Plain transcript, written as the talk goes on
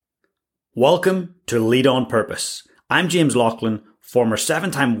Welcome to Lead on Purpose. I'm James Laughlin, former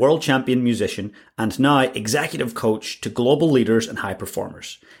 7-time world champion musician and now executive coach to global leaders and high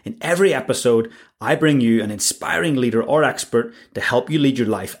performers. In every episode, I bring you an inspiring leader or expert to help you lead your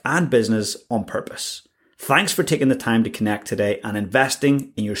life and business on purpose. Thanks for taking the time to connect today and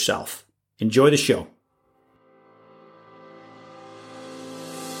investing in yourself. Enjoy the show.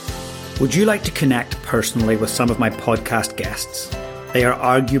 Would you like to connect personally with some of my podcast guests? They are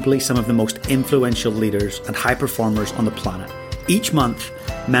arguably some of the most influential leaders and high performers on the planet. Each month,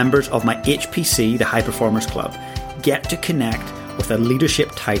 members of my HPC, the High Performers Club, get to connect with a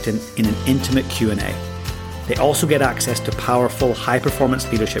leadership titan in an intimate Q&A. They also get access to powerful high-performance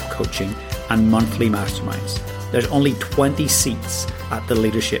leadership coaching and monthly masterminds. There's only 20 seats at the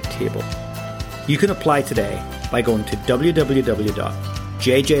leadership table. You can apply today by going to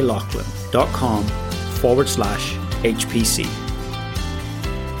www.jjlaughlin.com/HPC.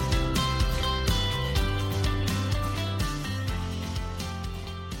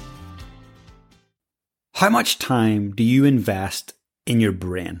 How much time do you invest in your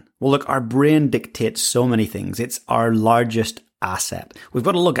brain? Well, look, our brain dictates so many things. It's our largest asset. We've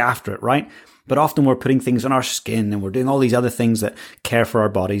got to look after it, right? But often we're putting things on our skin and we're doing all these other things that care for our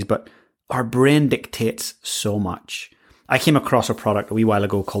bodies, but our brain dictates so much. I came across a product a wee while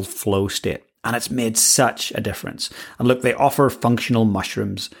ago called Flow State, and it's made such a difference. And look, they offer functional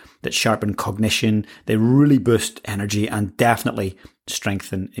mushrooms that sharpen cognition, they really boost energy and definitely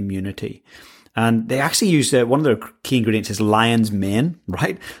strengthen immunity. And they actually use one of their key ingredients is lion's mane,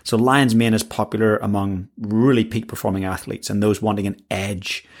 right? So lion's mane is popular among really peak performing athletes and those wanting an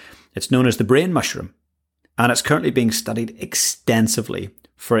edge. It's known as the brain mushroom, and it's currently being studied extensively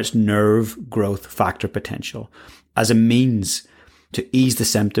for its nerve growth factor potential as a means to ease the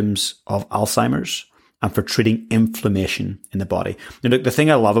symptoms of Alzheimer's and for treating inflammation in the body. Now, look, the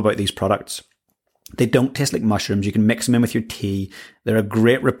thing I love about these products, they don't taste like mushrooms. You can mix them in with your tea. They're a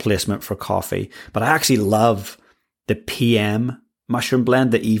great replacement for coffee. But I actually love the PM mushroom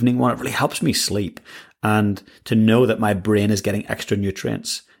blend, the evening one. It really helps me sleep. And to know that my brain is getting extra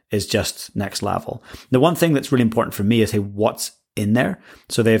nutrients is just next level. The one thing that's really important for me is, hey, what's in there?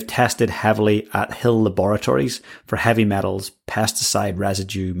 So they've tested heavily at Hill Laboratories for heavy metals, pesticide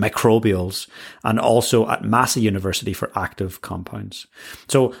residue, microbials, and also at Massey University for active compounds.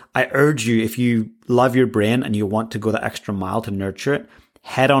 So I urge you, if you love your brain and you want to go the extra mile to nurture it,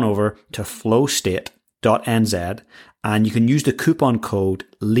 head on over to flowstate.nz and you can use the coupon code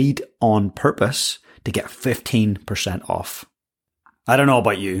LEADONPURPOSE to get 15% off. I don't know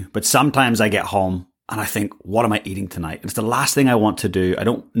about you, but sometimes I get home and I think, what am I eating tonight? And it's the last thing I want to do. I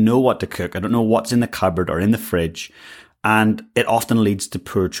don't know what to cook. I don't know what's in the cupboard or in the fridge. And it often leads to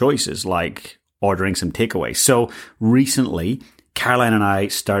poor choices like ordering some takeaway. So recently, Caroline and I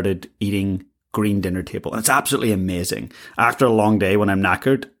started eating green dinner table. And it's absolutely amazing. After a long day when I'm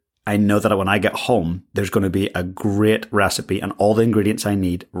knackered, I know that when I get home, there's going to be a great recipe and all the ingredients I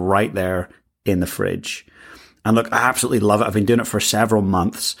need right there in the fridge. And look, I absolutely love it. I've been doing it for several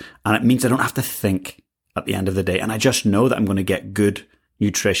months and it means I don't have to think at the end of the day. And I just know that I'm going to get good,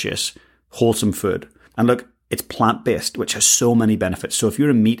 nutritious, wholesome food. And look, it's plant-based, which has so many benefits. So if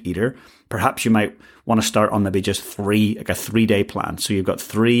you're a meat eater, perhaps you might want to start on maybe just a 3-day plan. So you've got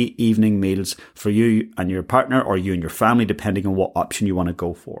 3 evening meals for you and your partner or you and your family, depending on what option you want to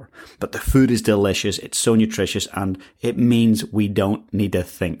go for. But the food is delicious. It's so nutritious and it means we don't need to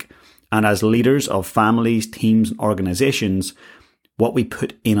think. And as leaders of families, teams, and organizations, what we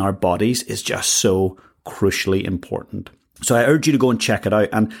put in our bodies is just so crucially important. So I urge you to go and check it out.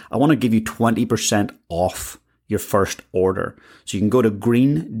 And I want to give you 20% off your first order. So you can go to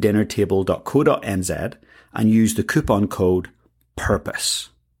greendinnertable.co.nz and use the coupon code PURPOSE.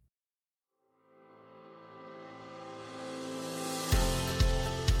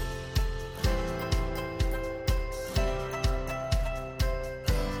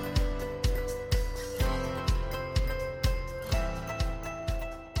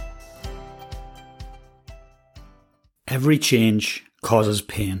 Every change causes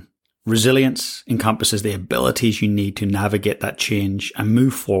pain. Resilience encompasses the abilities you need to navigate that change and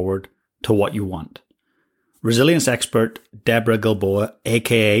move forward to what you want. Resilience expert Deborah Gilboa,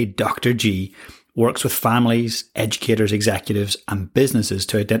 aka Dr. G, works with families, educators, executives, and businesses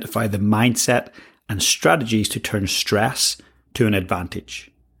to identify the mindset and strategies to turn stress to an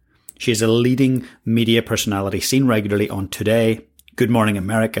advantage. She is a leading media personality seen regularly on Today, Good Morning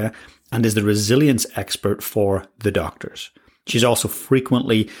America, and is the resilience expert for The Doctors. She's also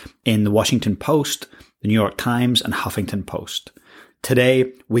frequently in the Washington Post, the New York Times, and Huffington Post.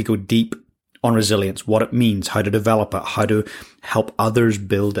 Today, we go deep on resilience, what it means, how to develop it, how to help others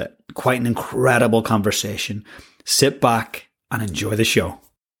build it, quite an incredible conversation. Sit back and enjoy the show.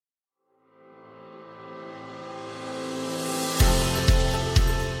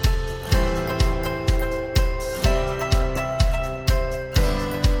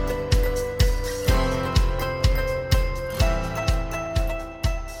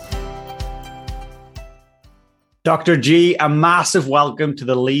 Dr. G, a massive welcome to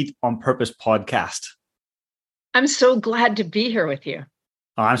the Lead on Purpose podcast. I'm so glad to be here with you.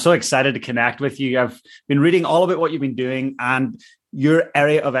 Oh, I'm so excited to connect with you. I've been reading all about what you've been doing, and your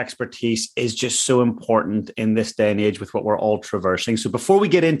area of expertise is just so important in this day and age with what we're all traversing. So before we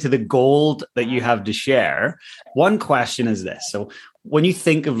get into the gold that you have to share, one question is this. So when you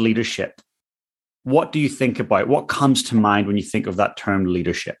think of leadership, what do you think about? What comes to mind when you think of that term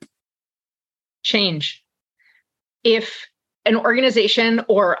leadership? Change. If an organization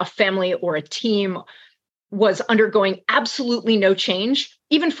or a family or a team was undergoing absolutely no change,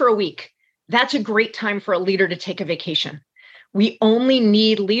 even for a week, that's a great time for a leader to take a vacation. We only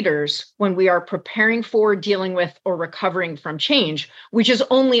need leaders when we are preparing for, dealing with, or recovering from change, which is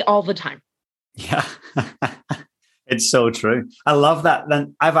only all the time. Yeah, it's so true. I love that.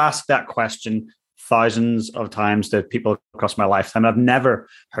 Then I've asked that question thousands of times to people across my lifetime. I've never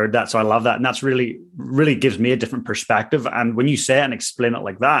heard that. So I love that. And that's really, really gives me a different perspective. And when you say it and explain it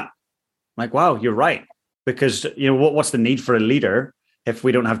like that, I'm like, wow, you're right. Because, you know, what's the need for a leader if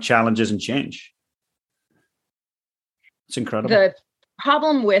we don't have challenges and change? It's incredible. The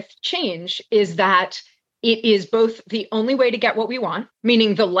problem with change is that it is both the only way to get what we want,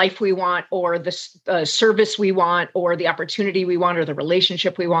 meaning the life we want, or the service we want, or the opportunity we want, or the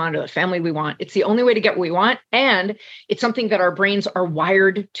relationship we want, or the family we want. It's the only way to get what we want. And it's something that our brains are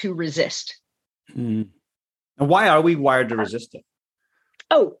wired to resist. And why are we wired to resist it?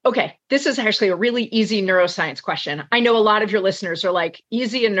 Oh, okay. This is actually a really easy neuroscience question. I know a lot of your listeners are like,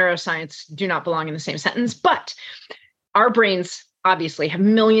 easy and neuroscience do not belong in the same sentence, but our brains obviously have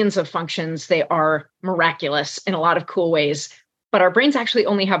millions of functions. They are miraculous in a lot of cool ways, but our brains actually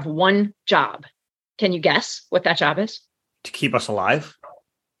only have one job. Can you guess what that job is? To keep us alive.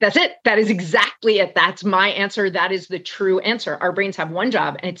 That's it. That is exactly it. That's my answer. That is the true answer. Our brains have one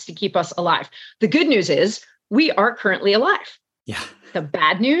job, and it's to keep us alive. The good news is we are currently alive. Yeah. The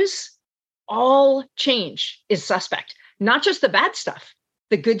bad news, all change is suspect. Not just the bad stuff,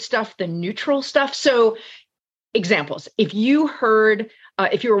 the good stuff, the neutral stuff. So examples, if you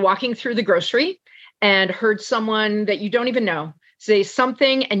were walking through the grocery and heard someone that you don't even know say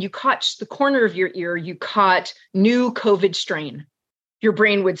something and you caught the corner of your ear, you caught new COVID strain, your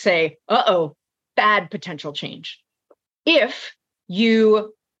brain would say, uh-oh, bad potential change. If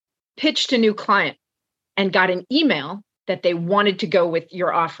you pitched a new client and got an email that they wanted to go with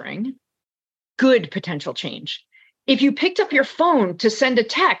your offering, good potential change. If you picked up your phone to send a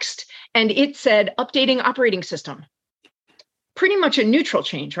text and it said updating operating system, pretty much a neutral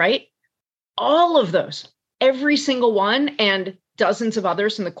change, right? All of those, every single one, and dozens of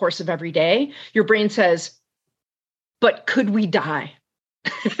others in the course of every day, your brain says, but could we die?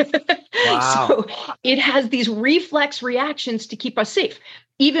 Wow. So it has these reflex reactions to keep us safe,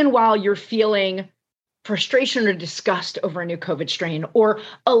 even while you're feeling frustration or disgust over a new COVID strain, or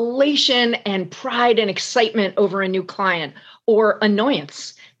elation and pride and excitement over a new client, or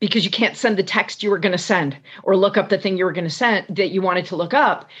annoyance because you can't send the text you were going to send or look up the thing you were going to send that you wanted to look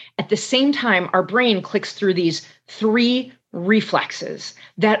up. At the same time, our brain clicks through these three reflexes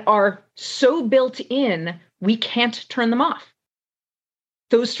that are so built in, we can't turn them off.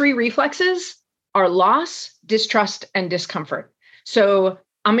 Those three reflexes are loss, distrust, and discomfort. So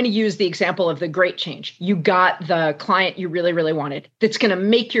I'm going to use the example of the great change. You got the client you really, really wanted. That's going to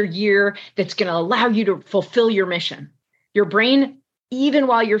make your year, that's going to allow you to fulfill your mission. Your brain, even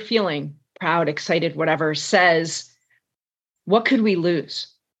while you're feeling proud, excited, whatever, says, what could we lose?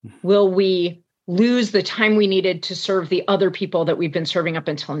 Will we lose the time we needed to serve the other people that we've been serving up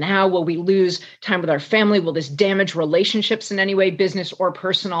until now? Will we lose time with our family? Will this damage relationships in any way, business or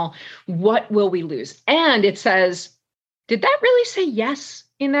personal? What will we lose? And it says, did that really say yes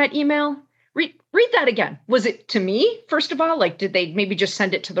in that email? Read that again. Was it to me, first of all? Like, did they maybe just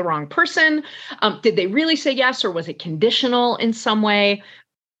send it to the wrong person? Did they really say yes, or was it conditional in some way?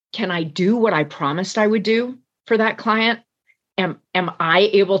 Can I do what I promised I would do for that client? Am I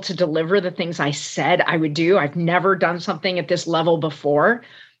able to deliver the things I said I would do? I've never done something at this level before.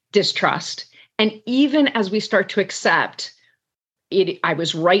 Distrust. And even as we start to accept it, I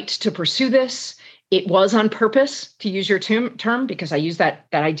was right to pursue this. It was on purpose, to use your term, because I use that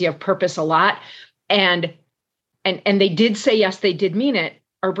idea of purpose a lot. And they did say yes, they did mean it.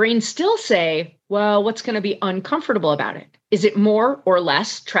 our brains still say, well, what's going to be uncomfortable about it? Is it more or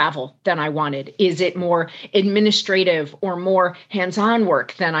less travel than I wanted? Is it more administrative or more hands-on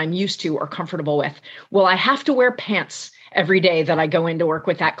work than I'm used to or comfortable with? Will I have to wear pants every day that I go into work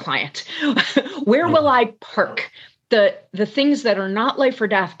with that client? Where will I park? The things that are not life or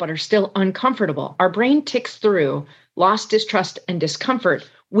death, but are still uncomfortable. Our brain ticks through loss, distrust, and discomfort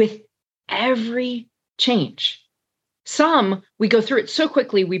with every change. Some, we go through it so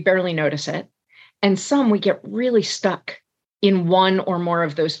quickly, we barely notice it. And some, we get really stuck in one or more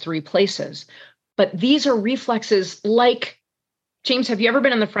of those three places. But these are reflexes like, James, have you ever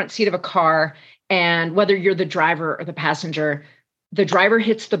been in the front seat of a car and whether you're the driver or the passenger, the driver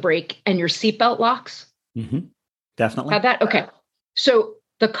hits the brake and your seatbelt locks? Mm-hmm. Definitely. Had that? Okay. So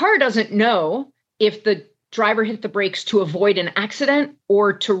the car doesn't know if the driver hit the brakes to avoid an accident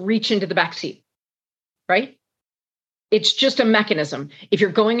or to reach into the back seat, right? It's just a mechanism. If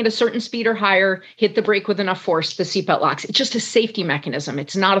you're going at a certain speed or higher, hit the brake with enough force, the seatbelt locks. It's just a safety mechanism.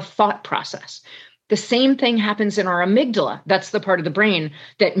 It's not a thought process. The same thing happens in our amygdala. That's the part of the brain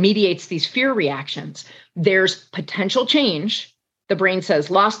that mediates these fear reactions. There's potential change. The brain says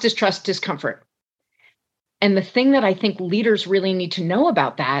loss, distrust, discomfort. And the thing that I think leaders really need to know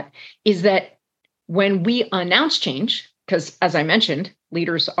about that is that when we announce change, because as I mentioned,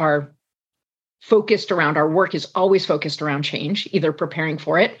 leaders are focused around, our work is always focused around change, either preparing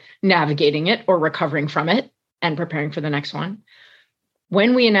for it, navigating it, or recovering from it and preparing for the next one.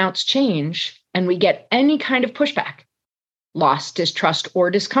 When we announce change and we get any kind of pushback, loss, distrust, or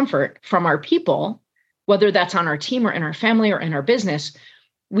discomfort from our people, whether that's on our team or in our family or in our business,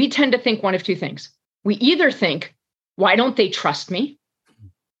 we tend to think one of two things. We either think, why don't they trust me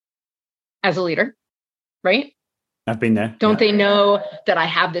as a leader, right? I've been there. Don't they know that I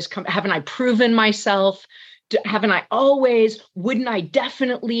have this? Haven't I proven myself? Haven't I always? Wouldn't I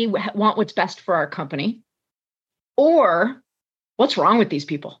definitely want what's best for our company? Or what's wrong with these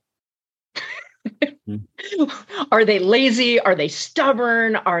people? Are they lazy? Are they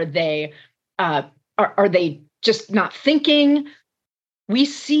stubborn? Are they just not thinking? We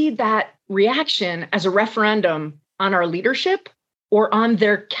see that reaction as a referendum on our leadership or on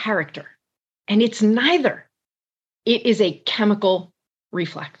their character. And it's neither. It is a chemical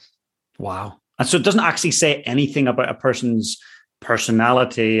reflex. Wow. And so it doesn't actually say anything about a person's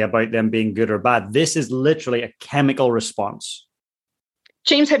personality, about them being good or bad. This is literally a chemical response.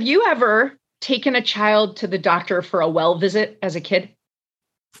 James, have you ever taken a child to the doctor for a well visit as a kid?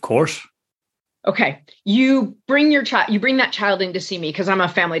 Of course. Okay. You bring that child in to see me because I'm a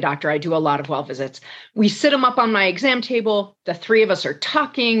family doctor. I do a lot of well visits. We sit them up on my exam table. The three of us are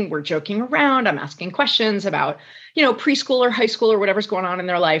talking. We're joking around. I'm asking questions about, preschool or high school or whatever's going on in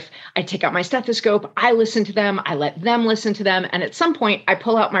their life. I take out my stethoscope. I listen to them. I let them listen to them. And at some point I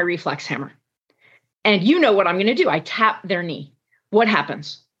pull out my reflex hammer and you know what I'm going to do. I tap their knee. What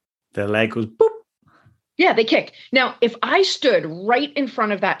happens? The leg goes boop. Yeah, they kick. Now, if I stood right in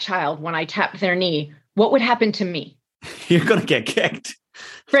front of that child when I tapped their knee, what would happen to me? You're going to get kicked.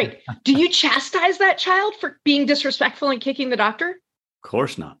 Right. Do you chastise that child for being disrespectful and kicking the doctor? Of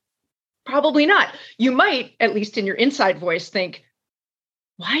course not. Probably not. You might, at least in your inside voice, think,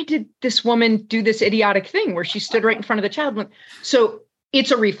 why did this woman do this idiotic thing where she stood right in front of the child? So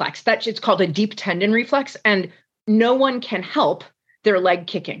it's a reflex. It's called a deep tendon reflex, and no one can help their leg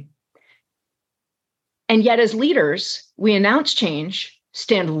kicking. And yet as leaders, we announce change,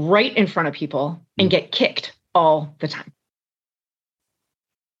 stand right in front of people, and get kicked all the time.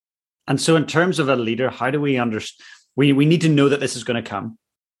 And so in terms of a leader, how do we understand? We need to know that this is going to come.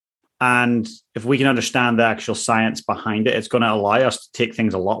 And if we can understand the actual science behind it, it's going to allow us to take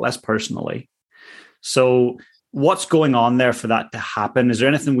things a lot less personally. So what's going on there for that to happen? Is there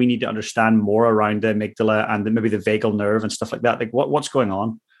anything we need to understand more around the amygdala and maybe the vagal nerve and stuff like that? Like what's going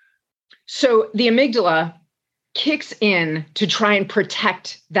on? So the amygdala kicks in to try and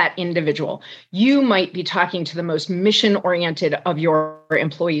protect that individual. You might be talking to the most mission-oriented of your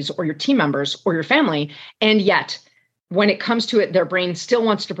employees or your team members or your family, and yet when it comes to it, their brain still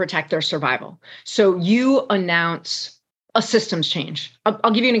wants to protect their survival. So you announce a systems change.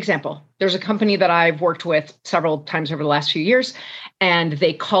 I'll give you an example. There's a company that I've worked with several times over the last few years, and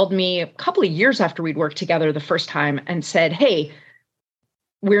they called me a couple of years after we'd worked together the first time and said, hey,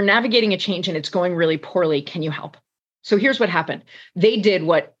 we're navigating a change and it's going really poorly. Can you help? So here's what happened. They did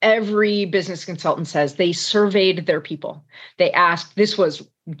what every business consultant says. They surveyed their people. They asked, this was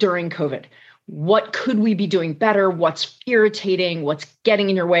during COVID, what could we be doing better? What's irritating? What's getting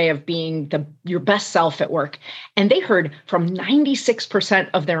in your way of being your best self at work? And they heard from 96%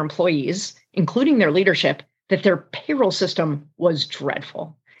 of their employees, including their leadership, that their payroll system was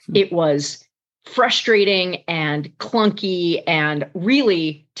dreadful. It was frustrating and clunky and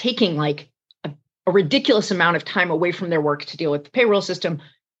really taking like a ridiculous amount of time away from their work to deal with the payroll system.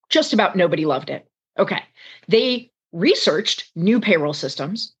 Just about nobody loved it. Okay. They researched new payroll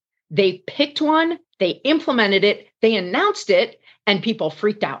systems. They picked one, they implemented it, they announced it, and people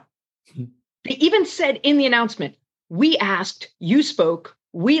freaked out. They even said in the announcement, we asked, you spoke,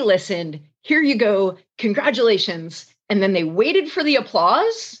 we listened, here you go, congratulations. And then they waited for the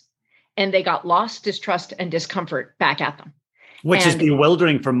applause and they got lost, distrust, and discomfort back at them. Which is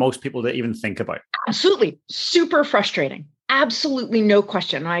bewildering for most people to even think about. Absolutely. Super frustrating. Absolutely no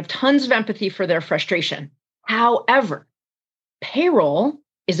question. I have tons of empathy for their frustration. However, payroll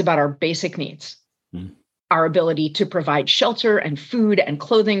is about our basic needs, our ability to provide shelter and food and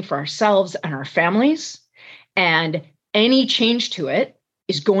clothing for ourselves and our families. And any change to it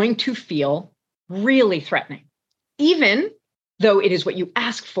is going to feel really threatening, even though it is what you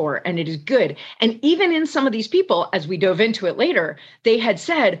ask for and it is good. And even in some of these people, as we dove into it later, they had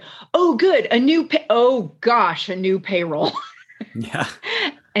said, oh, good, a new payroll. Yeah.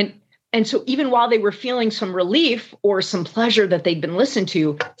 And so even while they were feeling some relief or some pleasure that they'd been listened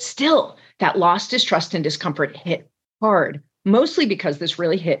to, still that loss, distrust, and discomfort hit hard, mostly because this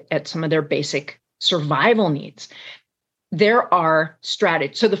really hit at some of their basic survival needs. There are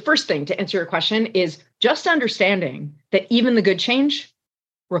strategies. So the first thing to answer your question is just understanding that even the good change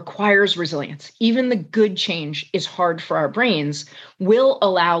requires resilience. Even the good change is hard for our brains, will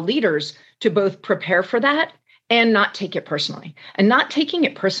allow leaders to both prepare for that and not take it personally. And not taking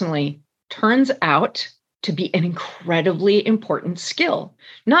it personally turns out to be an incredibly important skill,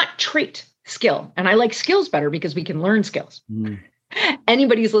 not trait, skill. And I like skills better because we can learn skills.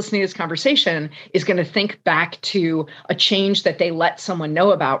 Anybody who's listening to this conversation is going to think back to a change that they let someone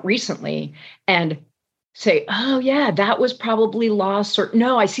know about recently and say, oh yeah, that was probably loss, or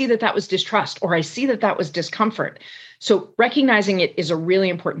no, I see that was distrust, or I see that was discomfort. So recognizing it is a really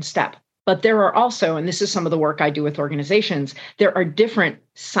important step. But there are also, and this is some of the work I do with organizations, there are different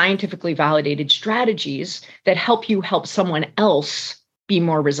scientifically validated strategies that help you help someone else be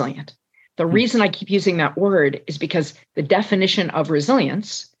more resilient. The reason I keep using that word is because the definition of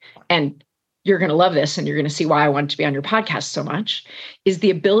resilience, and you're going to love this and you're going to see why I wanted to be on your podcast so much, is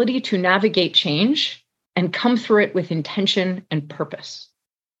the ability to navigate change and come through it with intention and purpose.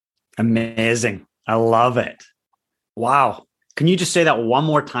 Amazing. I love it. Wow. Can you just say that one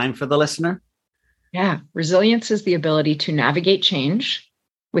more time for the listener? Yeah. Resilience is the ability to navigate change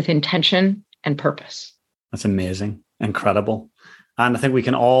with intention and purpose. That's amazing. Incredible. And I think we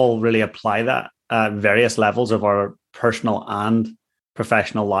can all really apply that at various levels of our personal and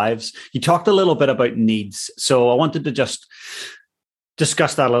professional lives. You talked a little bit about needs. So I wanted to just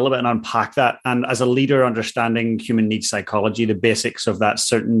discuss that a little bit and unpack that. And as a leader, understanding human needs psychology, the basics of that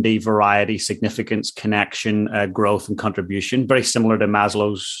certainty, variety, significance, connection, growth, and contribution, very similar to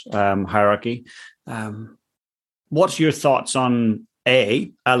Maslow's hierarchy. What's your thoughts on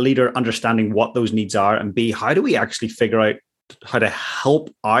A, a leader understanding what those needs are, and B, how do we actually figure out how to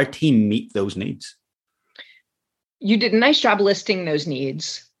help our team meet those needs? You did a nice job listing those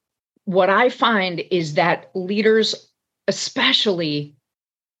needs. What I find is that leaders, especially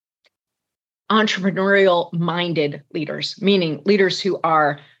entrepreneurial-minded leaders, meaning leaders who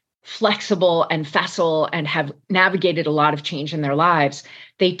are flexible and facile and have navigated a lot of change in their lives,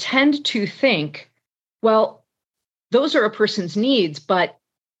 they tend to think, well, those are a person's needs, but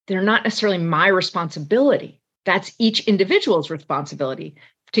they're not necessarily my responsibility. That's each individual's responsibility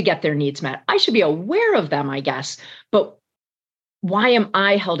to get their needs met. I should be aware of them, I guess, but why am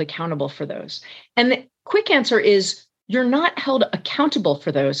I held accountable for those? And the quick answer is you're not held accountable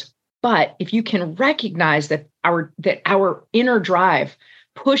for those, but if you can recognize that our inner drive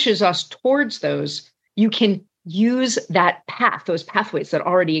pushes us towards those, you can use that path, those pathways that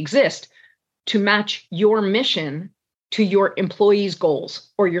already exist, to match your mission to your employees' goals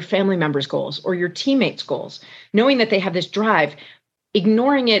or your family members' goals or your teammates' goals, knowing that they have this drive.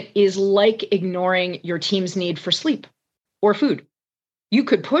 Ignoring it is like ignoring your team's need for sleep or food. You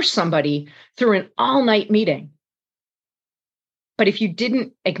could push somebody through an all-night meeting, but if you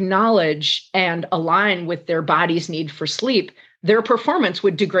didn't acknowledge and align with their body's need for sleep, their performance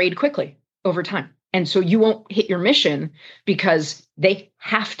would degrade quickly over time. And so you won't hit your mission because they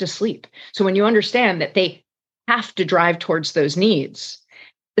have to sleep. So when you understand that they have to drive towards those needs,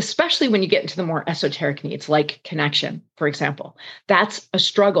 especially when you get into the more esoteric needs like connection, for example, that's a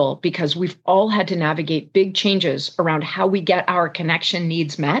struggle because we've all had to navigate big changes around how we get our connection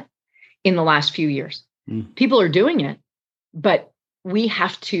needs met in the last few years. People are doing it, but we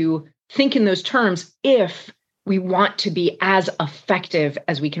have to think in those terms if We want to be as effective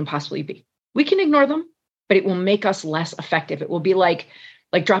as we can possibly be. We can ignore them, but it will make us less effective. It will be like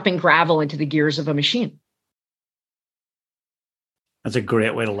dropping gravel into the gears of a machine. That's a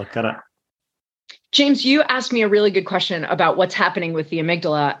great way to look at it. James, you asked me a really good question about what's happening with the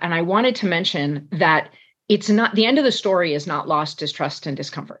amygdala. And I wanted to mention that it's not, the end of the story is not loss, distrust, and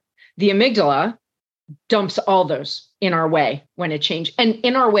discomfort. The amygdala dumps all those in our way when it changes, and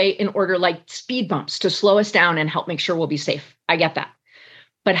in our way in order, like speed bumps, to slow us down and help make sure we'll be safe. I get that.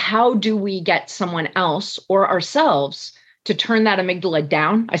 But how do we get someone else or ourselves to turn that amygdala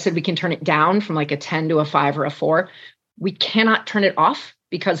down? I said we can turn it down from like a 10 to a 5 or a 4. We cannot turn it off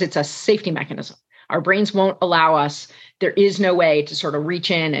because it's a safety mechanism. Our brains won't allow us. There is no way to sort of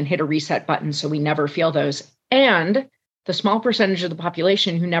reach in and hit a reset button so we never feel those. And the small percentage of the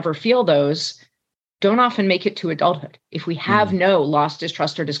population who never feel those don't often make it to adulthood. If we have no loss,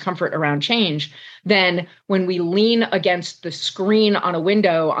 distrust, or discomfort around change, then when we lean against the screen on a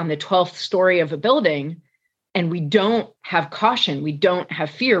window on the 12th story of a building, and we don't have caution, we don't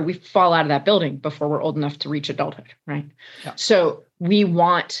have fear, we fall out of that building before we're old enough to reach adulthood, right? Yeah. So we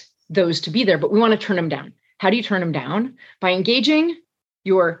want those to be there, but we want to turn them down. How do you turn them down? By engaging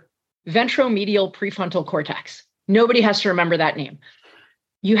your ventromedial prefrontal cortex. Nobody has to remember that name.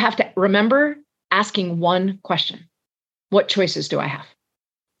 You have to remember asking one question: what choices do I have?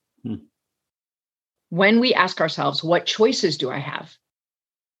 When we ask ourselves, what choices do I have?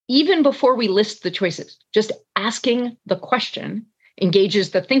 Even before we list the choices, just asking the question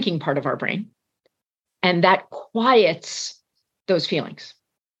engages the thinking part of our brain, and that quiets those feelings.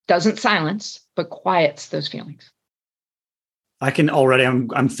 Doesn't silence, but quiets those feelings. I can already,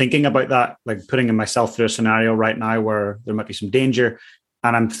 I'm thinking about that, like putting myself through a scenario right now where there might be some danger.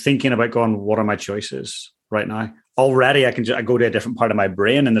 And I'm thinking about going, what are my choices right now? Already, I go to a different part of my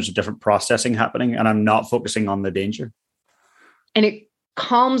brain and there's a different processing happening and I'm not focusing on the danger. And it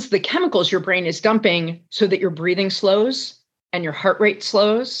calms the chemicals your brain is dumping so that your breathing slows and your heart rate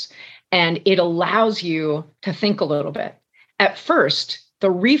slows. And it allows you to think a little bit. At first, the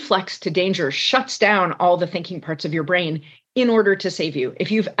reflex to danger shuts down all the thinking parts of your brain in order to save you.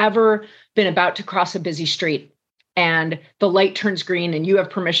 If you've ever been about to cross a busy street and the light turns green and you have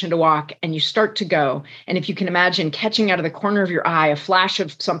permission to walk and you start to go, and if you can imagine catching out of the corner of your eye a flash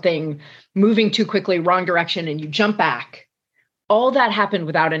of something moving too quickly, wrong direction, and you jump back, all that happened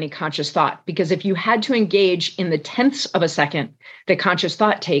without any conscious thought. Because if you had to engage in the tenths of a second that conscious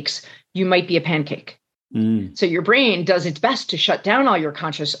thought takes, you might be a pancake. So your brain does its best to shut down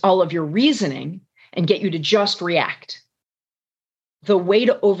all of your reasoning and get you to just react. The way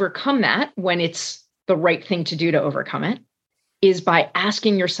to overcome that, when it's the right thing to do to overcome it, is by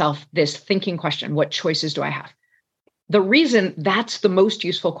asking yourself this thinking question: what choices do I have? The reason that's the most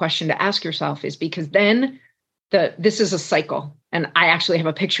useful question to ask yourself is because then this is a cycle. And I actually have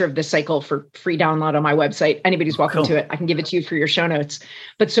a picture of this cycle for free download on my website. Anybody's welcome to it. I can give it to you for your show notes.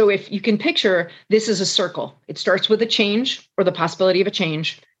 But so if you can picture, this is a circle. It starts with a change or the possibility of a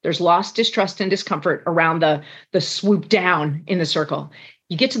change. There's loss, distrust, and discomfort around the swoop down in the circle.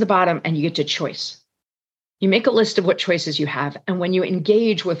 You get to the bottom and you get to choice. You make a list of what choices you have. And when you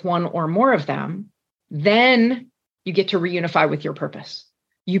engage with one or more of them, then you get to reunify with your purpose.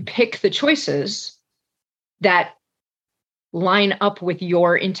 You pick the choices that line up with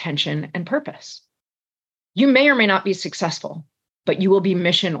your intention and purpose. You may or may not be successful, but you will be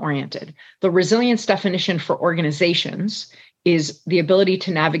mission-oriented. The resilience definition for organizations is the ability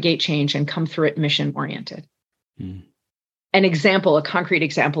to navigate change and come through it mission-oriented. A concrete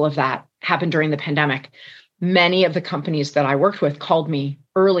example of that happened during the pandemic. Many of the companies that I worked with called me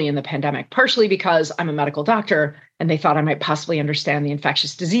early in the pandemic, partially because I'm a medical doctor and they thought I might possibly understand the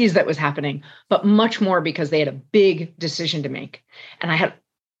infectious disease that was happening, but much more because they had a big decision to make. And I had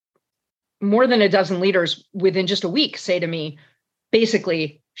more than a dozen leaders within just a week say to me,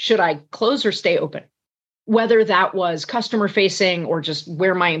 basically, should I close or stay open? Whether that was customer facing or just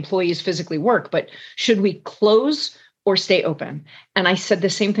where my employees physically work, but should we close or stay open? And I said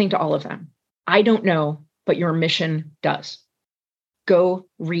the same thing to all of them. I don't know, but your mission does. Go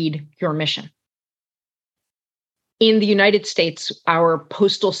read your mission. In the United States, our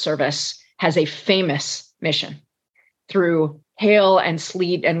postal service has a famous mission. Through hail and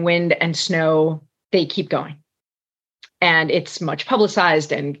sleet and wind and snow, they keep going. And it's much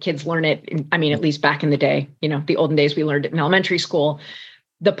publicized and kids learn it. At least back in the day, the olden days, we learned it in elementary school.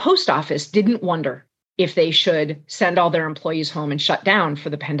 The post office didn't wonder if they should send all their employees home and shut down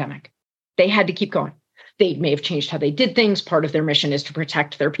for the pandemic. They had to keep going. They may have changed how they did things. Part of their mission is to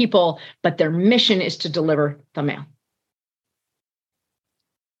protect their people, but their mission is to deliver the mail.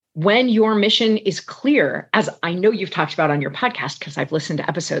 When your mission is clear, as I know you've talked about on your podcast, because I've listened to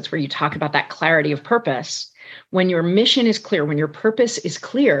episodes where you talk about that clarity of purpose, when your mission is clear, when your purpose is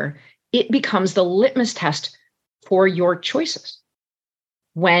clear, it becomes the litmus test for your choices.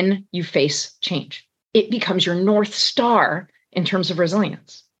 When you face change, it becomes your North Star in terms of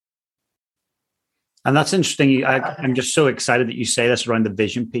resilience. And that's interesting. I'm just so excited that you say this around the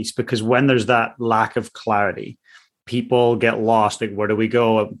vision piece, because when there's that lack of clarity, people get lost. Like, where do we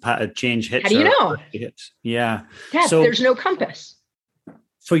go? A change hits. How do you know? Yeah. So there's no compass.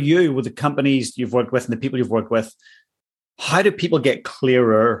 For you, with the companies you've worked with and the people you've worked with, how do people get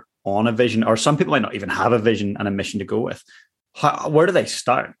clearer on a vision? Or some people might not even have a vision and a mission to go with. Where do they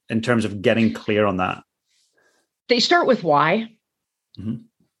start in terms of getting clear on that? They start with why. Mm-hmm.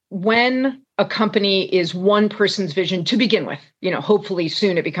 When a company is one person's vision to begin with, hopefully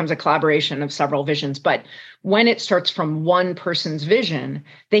soon it becomes a collaboration of several visions. But when it starts from one person's vision,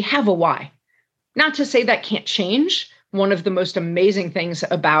 they have a why. Not to say that can't change. One of the most amazing things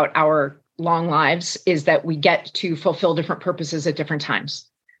about our long lives is that we get to fulfill different purposes at different times.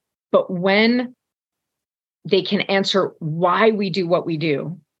 But when they can answer why we do what we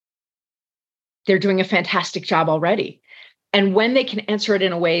do, they're doing a fantastic job already. And when they can answer it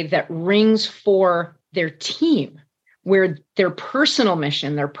in a way that rings for their team, where their personal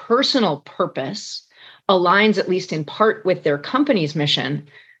mission, their personal purpose aligns at least in part with their company's mission,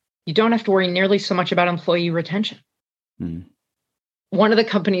 you don't have to worry nearly so much about employee retention. Mm. One of the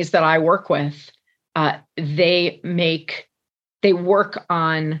companies that I work with, they work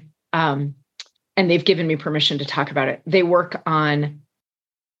on, and they've given me permission to talk about it. They work on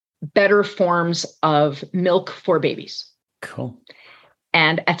better forms of milk for babies. Cool.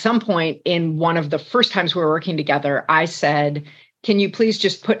 And at some point in one of the first times we were working together, I said, can you please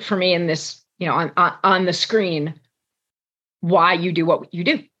just put for me in this, on the screen, why you do what you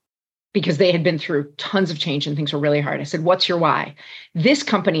do? Because they had been through tons of change and things were really hard. I said, what's your why? This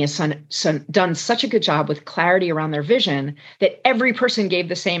company has done such a good job with clarity around their vision that every person gave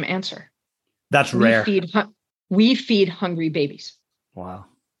the same answer. That's rare. We feed hungry babies. Wow.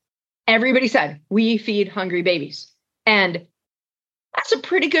 Everybody said, we feed hungry babies. And that's a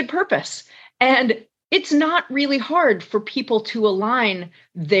pretty good purpose. And it's not really hard for people to align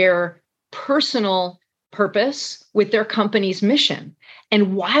their personal purpose with their company's mission.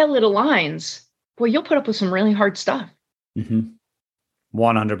 And while it aligns, well, you'll put up with some really hard stuff. Mm-hmm.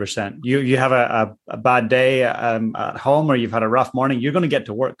 100%. You have a bad day at home, or you've had a rough morning, you're going to get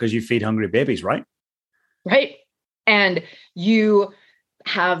to work because you feed hungry babies, right? Right. And you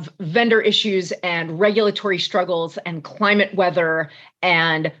have vendor issues and regulatory struggles and climate weather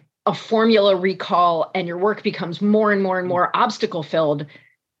and a formula recall, and your work becomes more and more and more obstacle filled.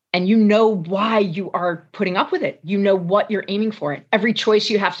 And you know why you are putting up with it. You know what you're aiming for. It. Every choice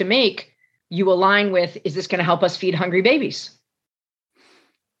you have to make, you align with, is this going to help us feed hungry babies?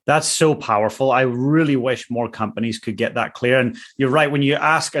 That's so powerful. I really wish more companies could get that clear. And you're right. When you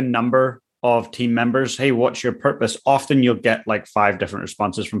ask a number of team members, hey, what's your purpose? Often you'll get like 5 different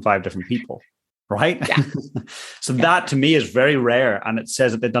responses from 5 different people, right? Yeah. So that to me is very rare. And it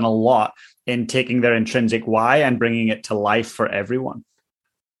says that they've done a lot in taking their intrinsic why and bringing it to life for everyone.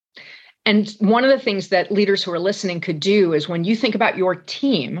 And one of the things that leaders who are listening could do is, when you think about your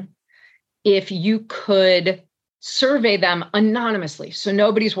team, if you could survey them anonymously, so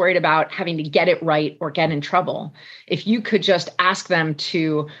nobody's worried about having to get it right or get in trouble. If you could just ask them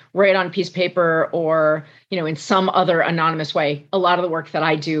to write on a piece of paper or, in some other anonymous way. A lot of the work that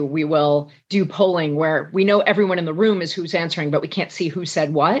I do, we will do polling where we know everyone in the room is who's answering, but we can't see who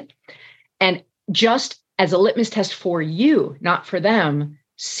said what. And just as a litmus test for you, not for them,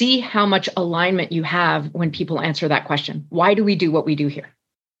 see how much alignment you have when people answer that question. Why do we do what we do here?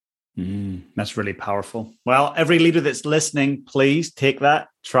 That's really powerful. Well, every leader that's listening, please take that,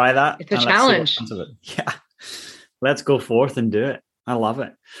 try that. It's a challenge. Yeah. Let's go forth and do it. I love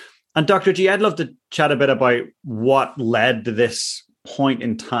it. And Dr. G, I'd love to chat a bit about what led to this point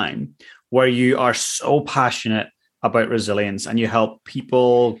in time where you are so passionate about resilience and you help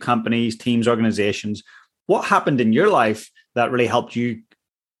people, companies, teams, organizations. What happened in your life that really helped you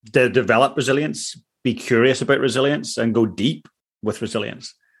develop resilience, be curious about resilience, and go deep with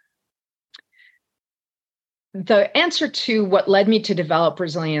resilience? The answer to what led me to develop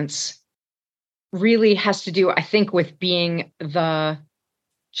resilience really has to do, I think, with being the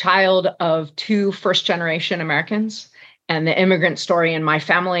child of 2 first-generation Americans and the immigrant story in my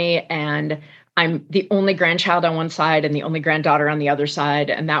family. And I'm the only grandchild on one side and the only granddaughter on the other side.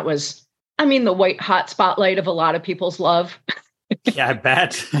 And that was, the white hot spotlight of a lot of people's love. Yeah, I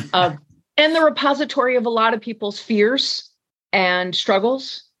bet. And the repository of a lot of people's fears and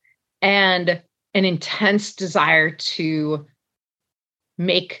struggles. and an intense desire to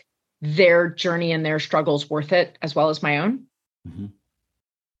make their journey and their struggles worth it, as well as my own. Mm-hmm.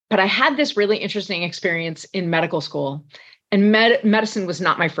 But I had this really interesting experience in medical school, and medicine was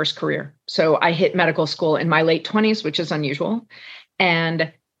not my first career. So I hit medical school in my late 20s, which is unusual.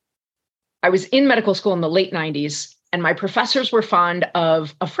 And I was in medical school in the late 90s, and my professors were fond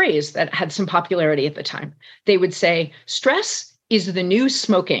of a phrase that had some popularity at the time. They would say, stress is the new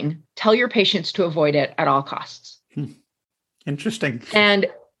smoking. Tell your patients to avoid it at all costs. Interesting. And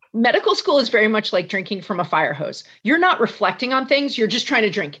medical school is very much like drinking from a fire hose. You're not reflecting on things. You're just trying to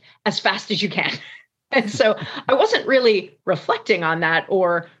drink as fast as you can. And so I wasn't really reflecting on that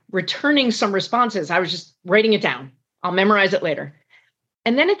or returning some responses. I was just writing it down. I'll memorize it later.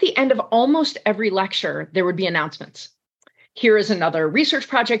 And then at the end of almost every lecture, there would be announcements. Here is another research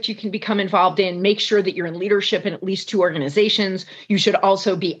project you can become involved in. Make sure that you're in leadership in at least 2 organizations. You should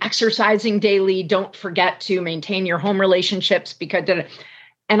also be exercising daily. Don't forget to maintain your home relationships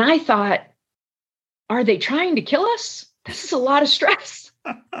and I thought, are they trying to kill us? This is a lot of stress.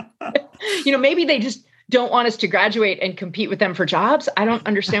 Maybe they just don't want us to graduate and compete with them for jobs. I don't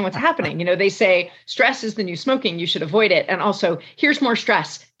understand what's happening. They say stress is the new smoking. You should avoid it. And also, here's more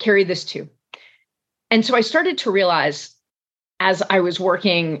stress. Carry this too. And so I started to realize, as I was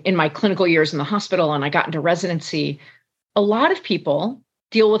working in my clinical years in the hospital and I got into residency, a lot of people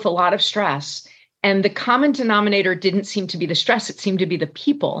deal with a lot of stress. And the common denominator didn't seem to be the stress. It seemed to be the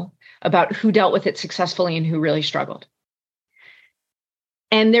people about who dealt with it successfully and who really struggled.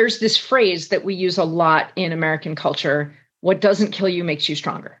 And there's this phrase that we use a lot in American culture: what doesn't kill you makes you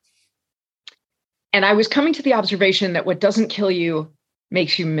stronger. And I was coming to the observation that what doesn't kill you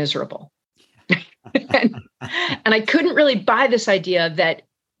makes you miserable. and I couldn't really buy this idea that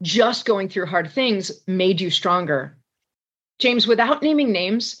just going through hard things made you stronger. James, without naming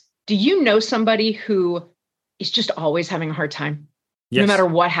names, do you know somebody who is just always having a hard time? Yes. No matter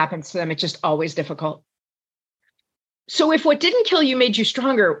what happens to them, it's just always difficult. So if what didn't kill you made you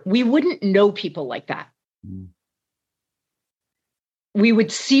stronger, we wouldn't know people like that. Mm. We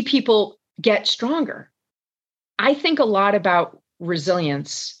would see people get stronger. I think a lot about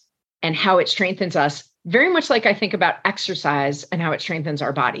resilience and how it strengthens us, very much like I think about exercise and how it strengthens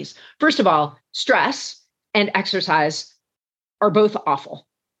our bodies. First of all, stress and exercise are both awful.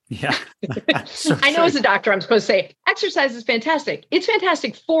 Yeah. So I know as a doctor, I'm supposed to say, exercise is fantastic. It's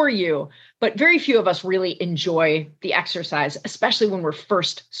fantastic for you, but very few of us really enjoy the exercise, especially when we're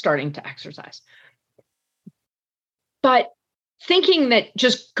first starting to exercise. But thinking that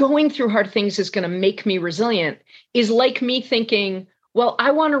just going through hard things is going to make me resilient is like me thinking, well,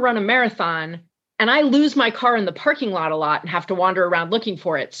 I want to run a marathon and I lose my car in the parking lot a lot and have to wander around looking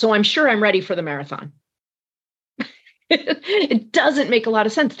for it. So I'm sure I'm ready for the marathon. It doesn't make a lot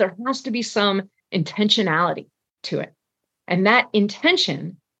of sense. There has to be some intentionality to it. And that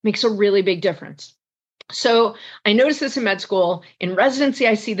intention makes a really big difference. So I noticed this in med school. In residency,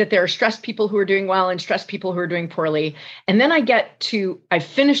 I see that there are stressed people who are doing well and stressed people who are doing poorly. And then I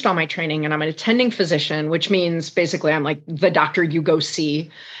finished all my training and I'm an attending physician, which means basically I'm like the doctor you go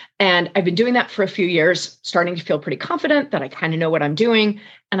see. And I've been doing that for a few years, starting to feel pretty confident that I kind of know what I'm doing.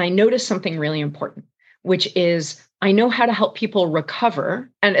 And I noticed something really important, which is I know how to help people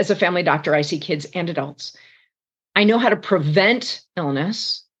recover. And as a family doctor, I see kids and adults. I know how to prevent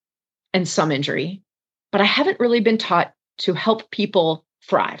illness and some injury, but I haven't really been taught to help people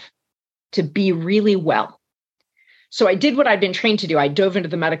thrive, to be really well. So I did what I'd been trained to do. I dove into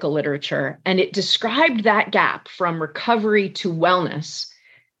the medical literature, and it described that gap from recovery to wellness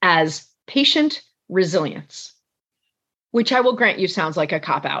as patient resilience, which I will grant you sounds like a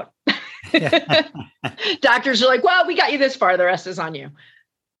cop-out. Yeah. Doctors are like, well, we got you this far. The rest is on you.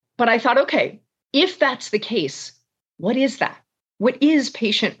 But I thought, okay, if that's the case, what is that? What is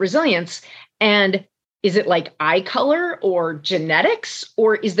patient resilience? And is it like eye color or genetics?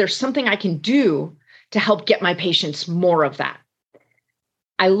 Or is there something I can do to help get my patients more of that?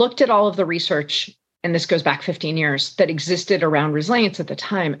 I looked at all of the research, and this goes back 15 years, that existed around resilience at the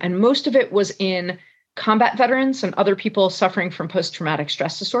time. And most of it was in combat veterans and other people suffering from post-traumatic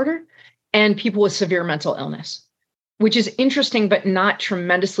stress disorder and people with severe mental illness, which is interesting, but not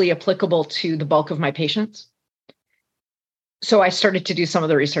tremendously applicable to the bulk of my patients. So I started to do some of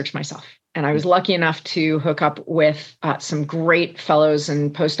the research myself. And I was lucky enough to hook up with some great fellows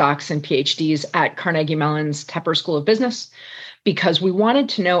and postdocs and PhDs at Carnegie Mellon's Tepper School of Business, because we wanted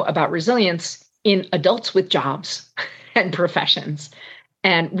to know about resilience in adults with jobs and professions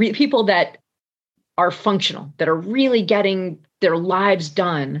and people that are functional, that are really getting their lives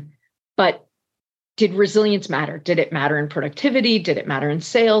done, but Did resilience matter? Did it matter in productivity? Did it matter in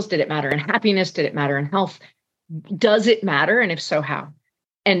sales? Did it matter in happiness? Did it matter in health? Does it matter? And if so, how?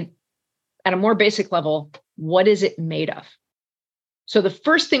 And at a more basic level, what is it made of? So the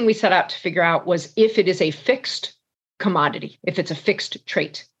first thing we set out to figure out was if it is a fixed commodity, if it's a fixed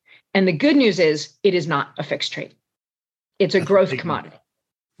trait. And the good news is it is not a fixed trait. It's a growth commodity.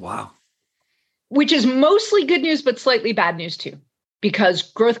 Wow. Which is mostly good news, but slightly bad news too. Because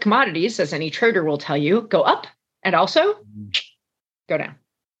growth commodities, as any trader will tell you, go up and also go down.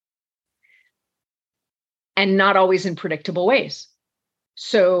 And not always in predictable ways.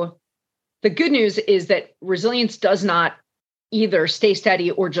 So the good news is that resilience does not either stay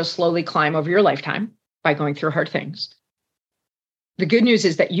steady or just slowly climb over your lifetime by going through hard things. The good news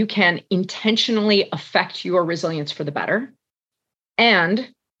is that you can intentionally affect your resilience for the better. And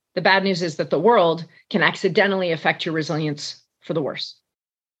the bad news is that the world can accidentally affect your resilience for the worse.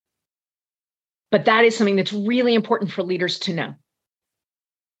 But that is something that's really important for leaders to know.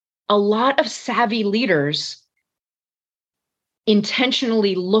 A lot of savvy leaders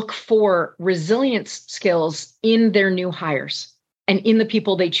intentionally look for resilience skills in their new hires and in the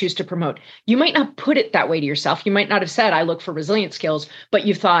people they choose to promote. You might not put it that way to yourself. You might not have said, I look for resilience skills, but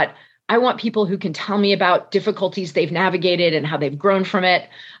you thought, I want people who can tell me about difficulties they've navigated and how they've grown from it.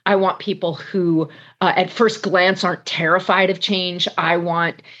 I want people who at first glance aren't terrified of change. I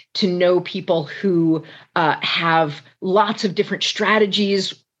want to know people who have lots of different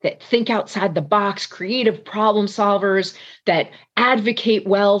strategies, that think outside the box, creative problem solvers, that advocate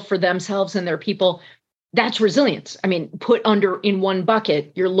well for themselves and their people. That's resilience. I mean, put under in one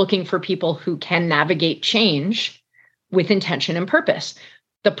bucket, you're looking for people who can navigate change with intention and purpose.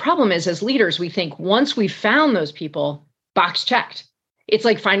 The problem is, as leaders, we think once we've found those people, box checked. It's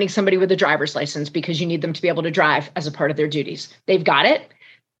like finding somebody with a driver's license because you need them to be able to drive as a part of their duties. They've got it.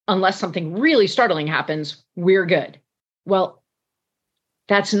 Unless something really startling happens, we're good. Well,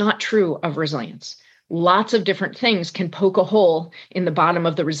 that's not true of resilience. Lots of different things can poke a hole in the bottom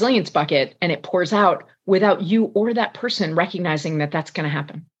of the resilience bucket and it pours out without you or that person recognizing that that's going to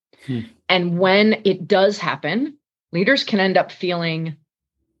happen. And when it does happen, leaders can end up feeling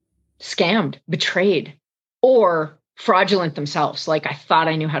scammed, betrayed, or fraudulent themselves. Like, I thought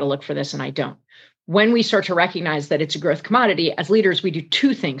I knew how to look for this and I don't. When we start to recognize that it's a growth commodity, as leaders, we do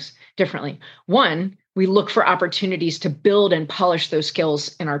two things differently. One, we look for opportunities to build and polish those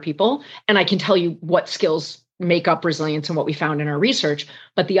skills in our people. And I can tell you what skills make up resilience and what we found in our research.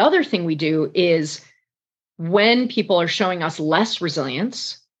 But the other thing we do is when people are showing us less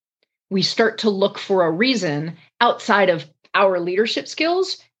resilience, we start to look for a reason outside of our leadership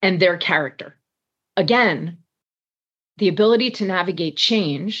skills and their character. Again, the ability to navigate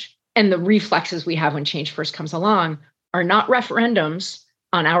change and the reflexes we have when change first comes along are not referendums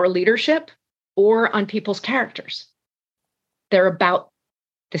on our leadership or on people's characters. They're about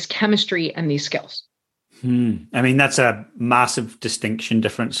this chemistry and these skills. I mean, that's a massive distinction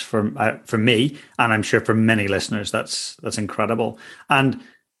difference for me, and I'm sure for many listeners, that's incredible. And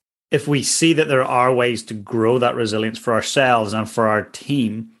if we see that there are ways to grow that resilience for ourselves and for our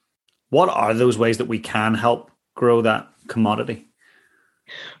team, what are those ways that we can help grow that commodity?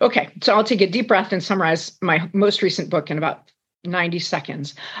 Okay, so I'll take a deep breath and summarize my most recent book in about 90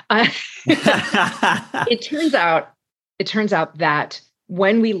 seconds. It turns out that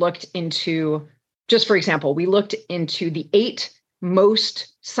when we looked into, just for example, we looked into the 8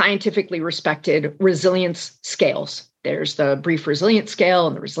 most scientifically respected resilience scales. There's the brief resilience scale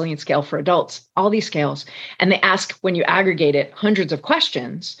and the resilience scale for adults, all these scales. And they ask, when you aggregate it, hundreds of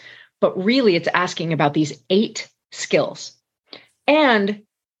questions, but really it's asking about these 8 skills and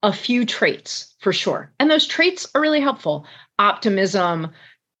a few traits for sure. And those traits are really helpful. Optimism,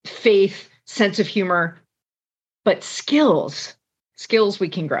 faith, sense of humor, but skills we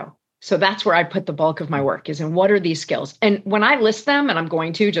can grow. So that's where I put the bulk of my work, is in what are these skills? And when I list them, and I'm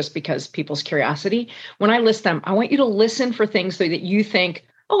going to just because people's curiosity, when I list them, I want you to listen for things so that you think,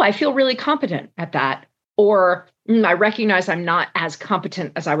 oh, I feel really competent at that. Or I recognize I'm not as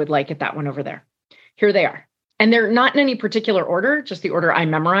competent as I would like at that one over there. Here they are. And they're not in any particular order, just the order I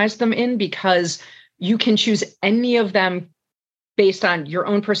memorized them in, because you can choose any of them based on your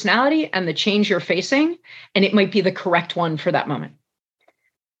own personality and the change you're facing, and it might be the correct one for that moment.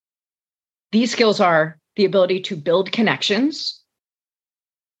 These skills are the ability to build connections,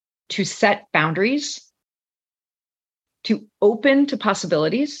 to set boundaries, to open to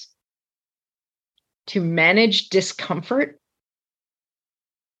possibilities, to manage discomfort,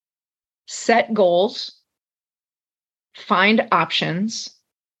 set goals, find options,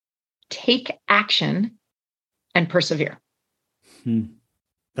 take action, and persevere.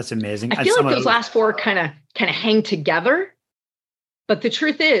 That's amazing. I feel like those last four kind of hang together. But the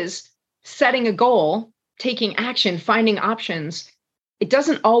truth is, setting a goal, taking action, finding options, it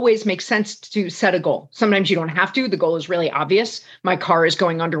doesn't always make sense to set a goal. Sometimes you don't have to. The goal is really obvious. My car is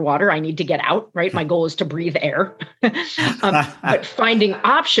going underwater. I need to get out, right? My goal is to breathe air. But finding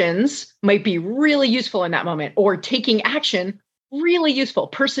options might be really useful in that moment, or taking action, really useful,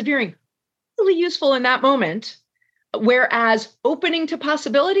 persevering, really useful in that moment. Whereas opening to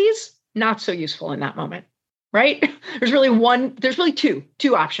possibilities, not so useful in that moment, right? There's really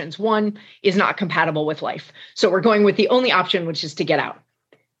two options. One is not compatible with life. So we're going with the only option, which is to get out.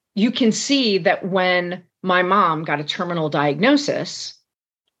 You can see that when my mom got a terminal diagnosis,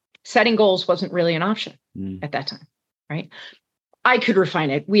 setting goals wasn't really an option at that time, right? I could refine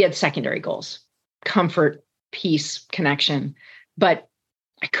it. We had secondary goals, comfort, peace, connection, but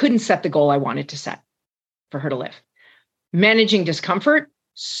I couldn't set the goal I wanted to set for her to live. Managing discomfort,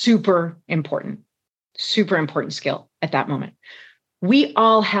 super important skill at that moment. We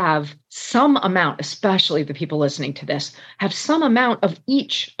all have some amount, especially the people listening to this, have some amount of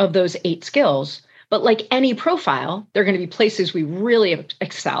each of those 8 skills. But like any profile, there are going to be places we really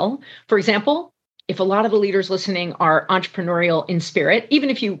excel. For example, if a lot of the leaders listening are entrepreneurial in spirit, even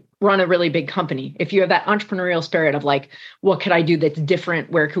if you run a really big company, if you have that entrepreneurial spirit of like, what could I do that's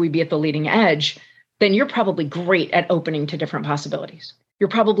different? Where could we be at the leading edge? Then you're probably great at opening to different possibilities. You're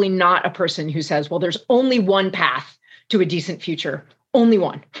probably not a person who says, well, there's only one path to a decent future, only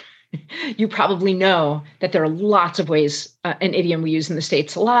one. You probably know that there are lots of ways, an idiom we use in the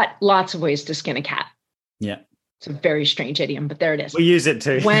States a lot, lots of ways to skin a cat. Yeah. It's a very strange idiom, but there it is. We use it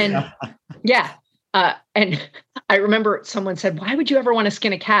too. And I remember someone said, why would you ever want to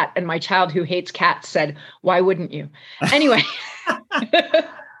skin a cat? And my child who hates cats said, why wouldn't you? Anyway.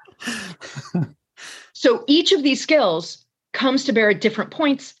 So each of these skills comes to bear at different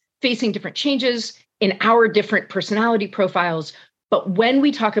points, facing different changes in our different personality profiles. But when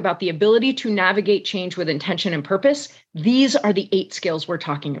we talk about the ability to navigate change with intention and purpose, these are the 8 skills we're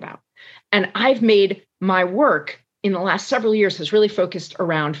talking about. And I've made my work in the last several years has really focused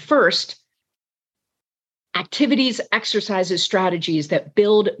around, first, activities, exercises, strategies that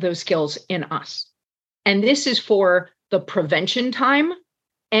build those skills in us. And this is for the prevention time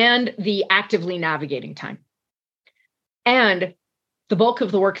and the actively navigating time. And the bulk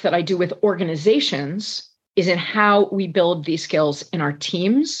of the work that I do with organizations is in how we build these skills in our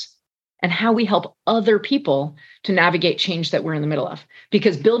teams and how we help other people to navigate change that we're in the middle of.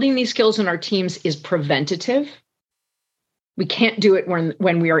 Because building these skills in our teams is preventative. We can't do it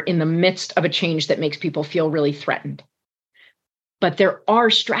when we are in the midst of a change that makes people feel really threatened. But there are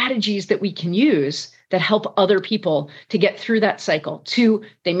strategies that we can use that help other people to get through that cycle.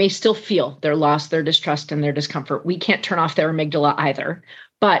 They may still feel their loss, their distrust, and their discomfort. We can't turn off their amygdala either,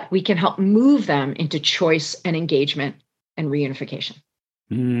 but we can help move them into choice and engagement and reunification.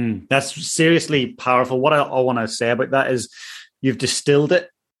 That's seriously powerful. What I want to say about that is you've distilled it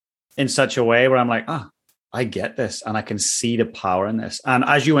in such a way where I'm like, I get this and I can see the power in this. And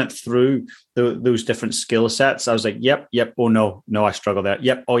as you went through those different skill sets, I was like, yep. Oh, no, I struggle there.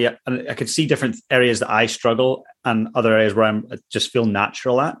 Yep. Oh, yeah. And I could see different areas that I struggle and other areas where I just feel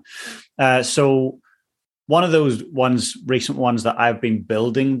natural at. So one of those recent ones that I've been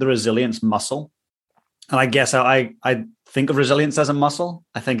building the resilience muscle. And I guess I think of resilience as a muscle.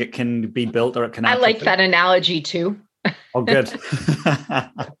 I think it can be built or it can. I like that analogy too. Oh, good.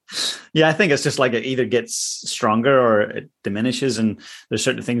 Yeah, I think it's just like it either gets stronger or it diminishes, and there's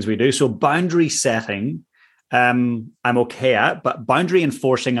certain things we do. So boundary setting, I'm okay at, but boundary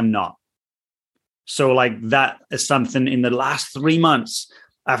enforcing, I'm not. So like that is something in the last 3 months,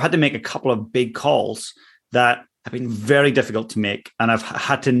 I've had to make a couple of big calls that have been very difficult to make. And I've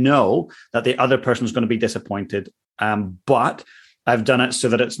had to know that the other person is going to be disappointed. But I've done it so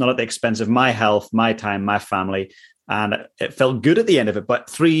that it's not at the expense of my health, my time, my family. And it felt good at the end of it. But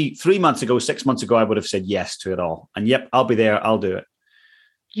 3 months ago, 6 months ago, I would have said yes to it all. And yep, I'll be there. I'll do it.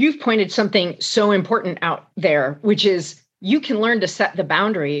 You've pointed something so important out there, which is you can learn to set the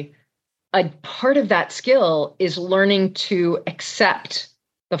boundary. A part of that skill is learning to accept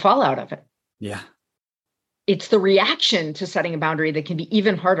the fallout of it. Yeah. It's the reaction to setting a boundary that can be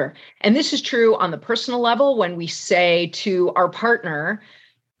even harder. And this is true on the personal level when we say to our partner,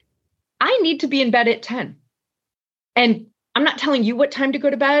 I need to be in bed at 10. And I'm not telling you what time to go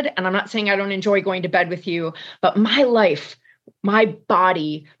to bed. And I'm not saying I don't enjoy going to bed with you, but my life, my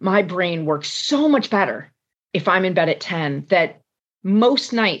body, my brain works so much better if I'm in bed at 10 that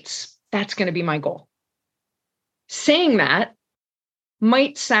most nights, that's going to be my goal. Saying that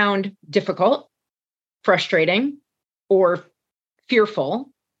might sound difficult, frustrating, or fearful,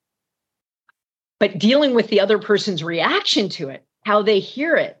 but dealing with the other person's reaction to it, how they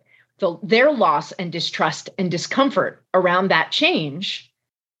hear it, their loss and distrust and discomfort around that change,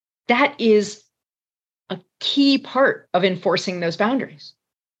 that is a key part of enforcing those boundaries.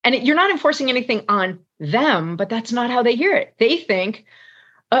 And you're not enforcing anything on them, but that's not how they hear it. They think,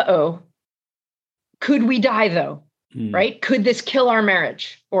 could we die though? Right? Could this kill our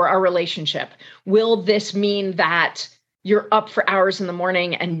marriage or our relationship? Will this mean that you're up for hours in the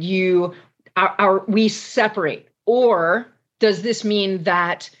morning and we separate? Or does this mean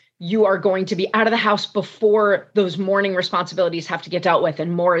that you are going to be out of the house before those morning responsibilities have to get dealt with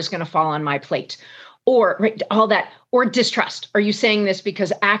and more is going to fall on my plate? Or all that, or distrust. Are you saying this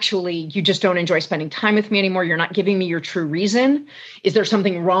because actually you just don't enjoy spending time with me anymore? You're not giving me your true reason. Is there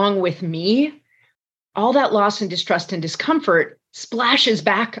something wrong with me? All that loss and distrust and discomfort splashes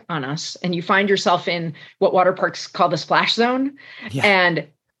back on us. And you find yourself in what water parks call the splash zone. Yeah. And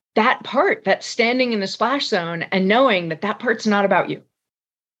that part, that standing in the splash zone and knowing that that part's not about you,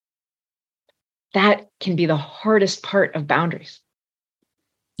 that can be the hardest part of boundaries.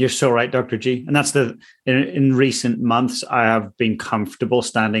 You're so right, Dr. G. And that's in recent months, I have been comfortable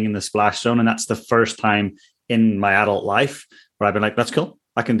standing in the splash zone. And that's the first time in my adult life where I've been like, that's cool.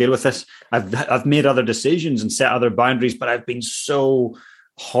 I can deal with this. I've made other decisions and set other boundaries, but I've been so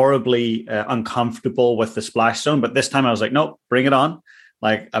horribly uncomfortable with the splash zone. But this time I was like, nope, bring it on.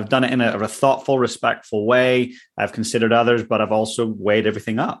 Like I've done it in a thoughtful, respectful way. I've considered others, but I've also weighed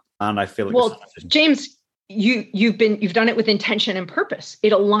everything up. And I feel like, James, you've done it with intention and purpose.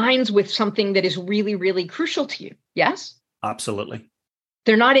 It aligns with something that is really, really crucial to you. Yes? Absolutely.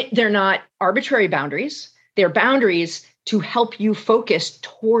 They're not arbitrary boundaries. They're boundaries to help you focus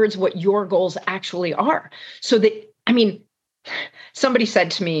towards what your goals actually are. So that, somebody said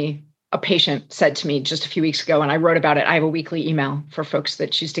to me, a patient said to me just a few weeks ago, and I wrote about it. I have a weekly email for folks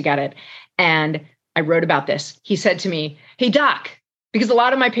that choose to get it. And I wrote about this. He said to me, hey, doc, because a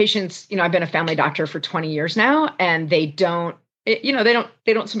lot of my patients, I've been a family doctor for 20 years now, and they don't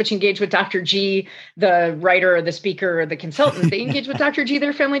so much engage with Dr. G, the writer or the speaker or the consultant. They engage with Dr. G,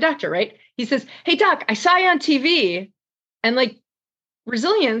 their family doctor, right? He says, hey, doc, I saw you on TV and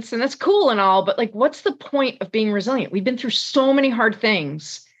resilience, and that's cool and all, but what's the point of being resilient? We've been through so many hard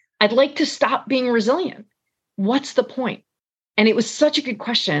things. I'd like to stop being resilient. What's the point? And it was such a good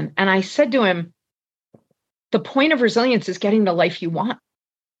question. And I said to him, the point of resilience is getting the life you want.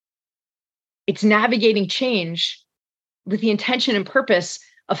 It's navigating change with the intention and purpose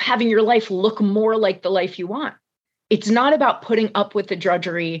of having your life look more like the life you want. It's not about putting up with the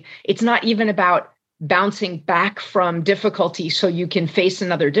drudgery. It's not even about bouncing back from difficulty so you can face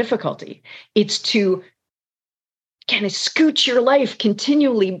another difficulty. It's to kind of scoot your life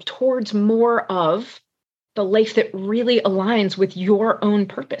continually towards more of the life that really aligns with your own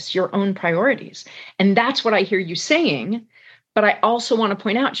purpose, your own priorities. And that's what I hear you saying. But I also want to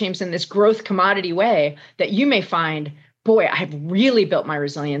point out, James, in this growth commodity way, that you may find, boy, I've really built my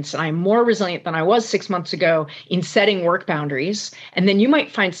resilience and I'm more resilient than I was 6 months ago in setting work boundaries. And then you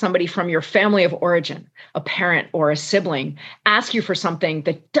might find somebody from your family of origin, a parent or a sibling, ask you for something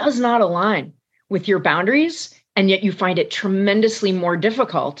that does not align with your boundaries. And yet you find it tremendously more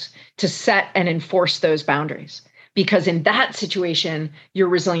difficult to set and enforce those boundaries, because in that situation, your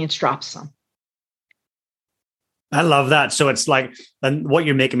resilience drops some. I love that. So it's and what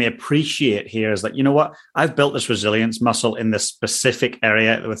you're making me appreciate here is you know what? I've built this resilience muscle in this specific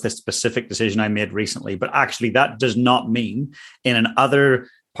area with this specific decision I made recently, but actually that does not mean in another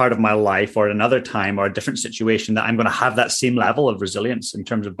part of my life or another time or a different situation that I'm going to have that same level of resilience in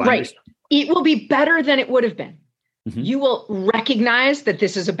terms of boundaries. Right. It will be better than it would have been. Mm-hmm. You will recognize that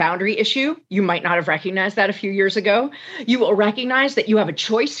this is a boundary issue. You might not have recognized that a few years ago. You will recognize that you have a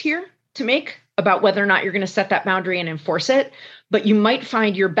choice here to make about whether or not you're going to set that boundary and enforce it. But you might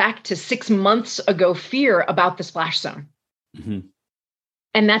find you're back to 6 months ago fear about the splash zone. Mm-hmm.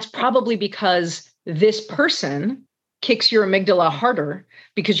 And that's probably because this person kicks your amygdala harder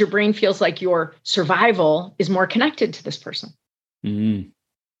because your brain feels like your survival is more connected to this person. Mm-hmm.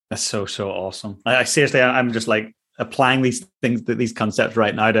 That's so awesome. I seriously, I'm just applying these things, these concepts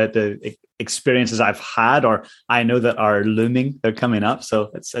right now to experiences I've had, or I know that are looming, they're coming up.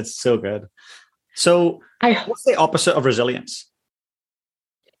 So it's so good. So what's the opposite of resilience?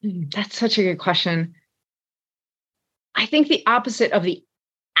 That's such a good question. I think the opposite of the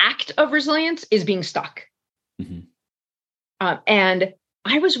act of resilience is being stuck. Mm-hmm. And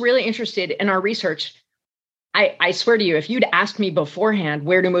I was really interested in our research. I swear to you, if you'd asked me beforehand,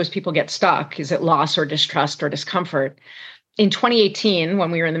 where do most people get stuck? Is it loss or distrust or discomfort? In 2018, when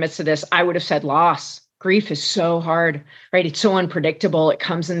we were in the midst of this, I would have said loss. Grief is so hard, right? It's so unpredictable. It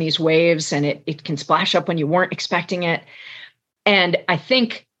comes in these waves and it can splash up when you weren't expecting it. And I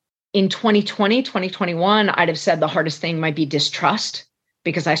think in 2020, 2021, I'd have said the hardest thing might be distrust,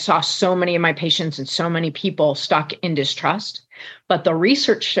 because I saw so many of my patients and so many people stuck in distrust. But the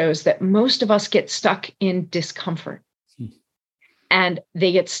research shows that most of us get stuck in discomfort. And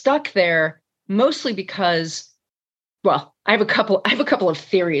they get stuck there mostly because, well, I have a couple of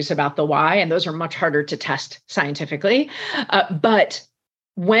theories about the why, and those are much harder to test scientifically. But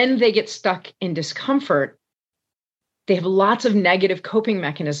when they get stuck in discomfort, they have lots of negative coping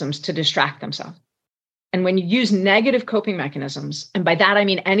mechanisms to distract themselves. And when you use negative coping mechanisms, and by that I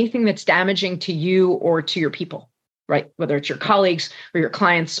mean anything that's damaging to you or to your people, right? Whether it's your colleagues or your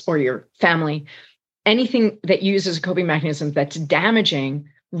clients or your family, anything that uses a coping mechanism that's damaging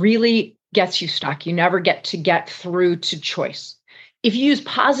really gets you stuck. You never get through to choice. If you use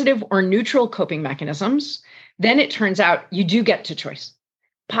positive or neutral coping mechanisms, then it turns out you do get to choice.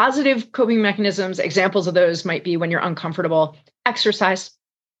 Positive coping mechanisms, examples of those might be when you're uncomfortable, exercise,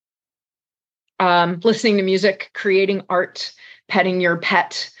 listening to music, creating art, petting your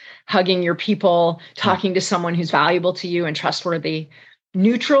pet, hugging your people, talking to someone who's valuable to you and trustworthy.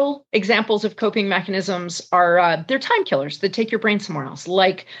 Neutral examples of coping mechanisms are they're time killers that take your brain somewhere else,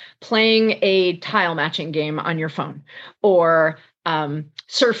 like playing a tile matching game on your phone or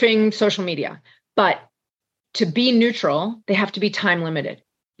surfing social media. But to be neutral, they have to be time limited.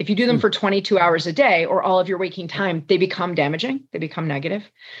 If you do them for 22 hours a day or all of your waking time, they become damaging. They become negative.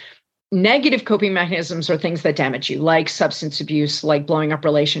 Negative coping mechanisms are things that damage you, like substance abuse, like blowing up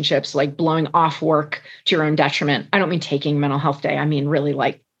relationships, like blowing off work to your own detriment. I don't mean taking mental health day. I mean really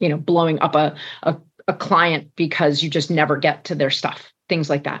like, blowing up a client because you just never get to their stuff, things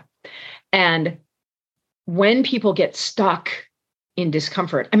like that. And when people get stuck in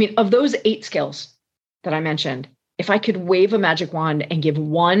discomfort, of those 8 skills that I mentioned, if I could wave a magic wand and give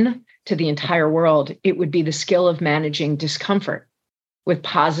one to the entire world, it would be the skill of managing discomfort with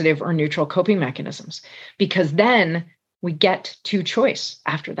positive or neutral coping mechanisms, because then we get to choice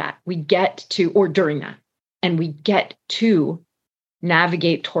after that. We get to, or during that, and we get to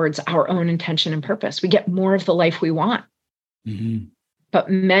navigate towards our own intention and purpose. We get more of the life we want. Mm-hmm. But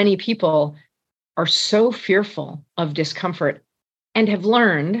many people are so fearful of discomfort and have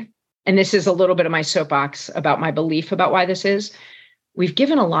learned, and this is a little bit of my soapbox about my belief about why this is, we've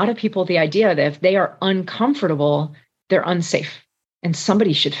given a lot of people the idea that if they are uncomfortable, they're unsafe. And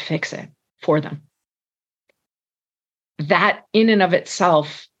somebody should fix it for them. That in and of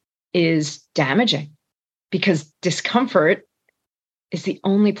itself is damaging, because discomfort is the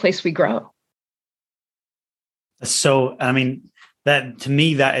only place we grow. So, that to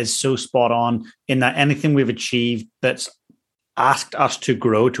me, that is so spot on, in that anything we've achieved that's asked us to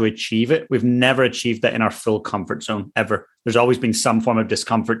grow to achieve it, we've never achieved that in our full comfort zone ever. There's always been some form of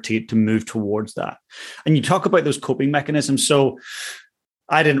discomfort to move towards that. And you talk about those coping mechanisms. So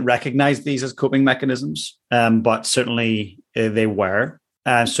I didn't recognize these as coping mechanisms, but certainly they were.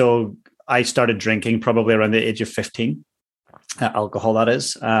 So I started drinking probably around the age of 15, alcohol that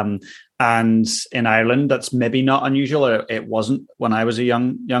is. And in Ireland, that's maybe not unusual, or it wasn't when I was a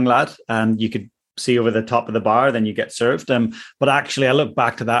young lad. And you could see over the top of the bar, then you get served. But actually, I look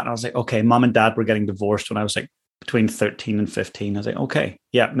back to that and I was like, okay, mom and dad were getting divorced when I was like between 13 and 15. I was like, okay,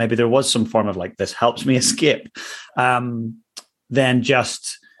 yeah, maybe there was some form of like, this helps me escape. Then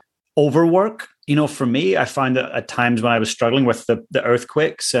just overwork. For me, I find that at times when I was struggling with the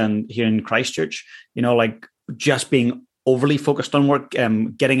earthquakes and here in Christchurch, like just being overly focused on work,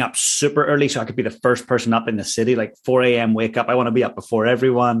 getting up super early so I could be the first person up in the city, like 4 a.m. wake up. I want to be up before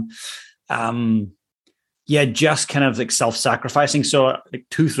everyone. Just kind of like self-sacrificing. So like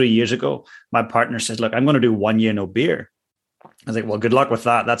 2-3 years ago, my partner says, look, I'm going to do 1 year no beer. I was like, well, good luck with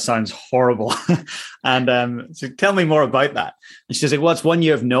that. That sounds horrible. And so tell me more about that. And she's like, well, it's 1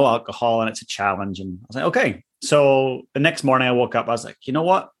 year of no alcohol and it's a challenge. And I was like, okay. So the next morning I woke up, I was like, you know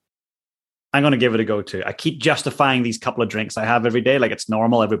what? I'm going to give it a go too. I keep justifying these couple of drinks I have every day. Like it's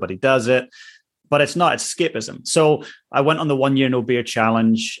normal. Everybody does it. But it's not, it's escapism. So I went on the 1 year no beer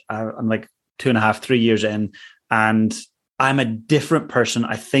challenge. I'm like 2.5-3 years in, and I'm a different person.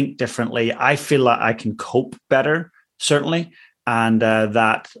 I think differently. I feel like I can cope better, certainly, and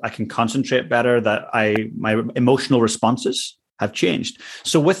that I can concentrate better, that my emotional responses have changed.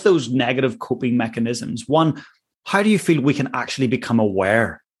 So with those negative coping mechanisms, one, how do you feel we can actually become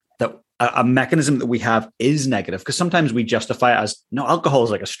aware that a mechanism that we have is negative? Because sometimes we justify it as, no, alcohol is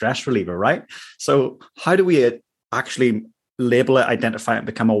like a stress reliever, right? So how do we actually label it, identify it, and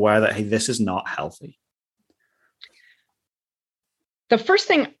become aware that, hey, this is not healthy? The first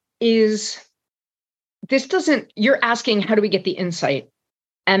thing is you're asking, how do we get the insight?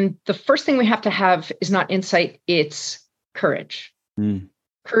 And the first thing we have to have is not insight, it's courage.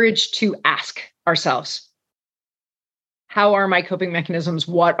 Courage to ask ourselves, how are my coping mechanisms?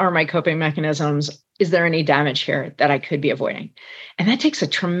 What are my coping mechanisms? Is there any damage here that I could be avoiding? And that takes a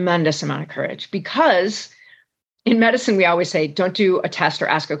tremendous amount of courage, because in medicine, we always say, don't do a test or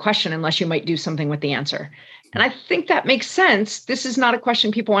ask a question unless you might do something with the answer. And I think that makes sense. This is not a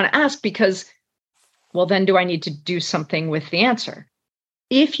question people want to ask because, well, then do I need to do something with the answer?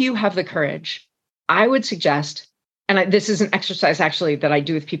 If you have the courage, I would suggest, and this is an exercise actually that I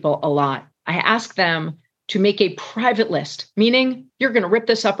do with people a lot. I ask them to make a private list, meaning you're going to rip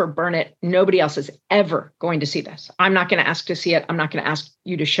this up or burn it. Nobody else is ever going to see this. I'm not going to ask to see it. I'm not going to ask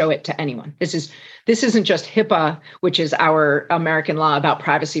you to show it to anyone. This isn't just HIPAA, which is our American law about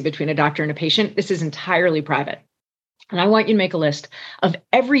privacy between a doctor and a patient. This is entirely private. And I want you to make a list of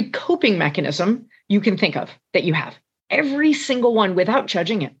every coping mechanism you can think of that you have, every single one without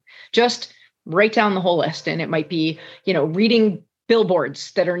judging it. Just write down the whole list. And it might be, reading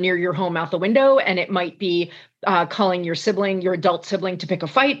billboards that are near your home out the window. And it might be calling your adult sibling to pick a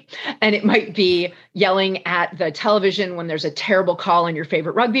fight. And it might be yelling at the television when there's a terrible call in your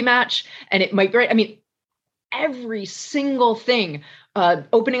favorite rugby match. And it might be, every single thing,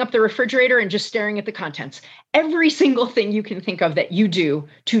 opening up the refrigerator and just staring at the contents, every single thing you can think of that you do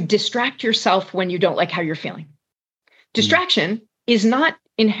to distract yourself when you don't like how you're feeling. Distraction is not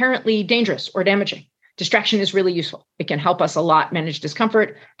inherently dangerous or damaging. Distraction is really useful. It can help us a lot manage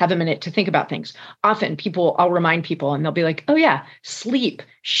discomfort, have a minute to think about things. Often I'll remind people and they'll be like, oh yeah, sleep,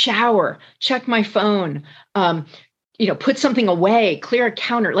 shower, check my phone, put something away, clear a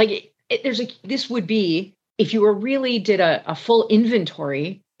counter. This would be, if you really did a full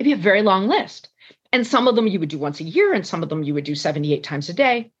inventory, it'd be a very long list. And some of them you would do once a year and some of them you would do 78 times a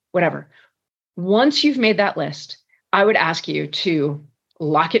day, whatever. Once you've made that list, I would ask you to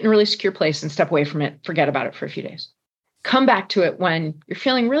lock it in a really secure place and step away from it, forget about it for a few days. Come back to it when you're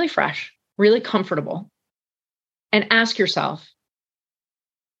feeling really fresh, really comfortable, and ask yourself,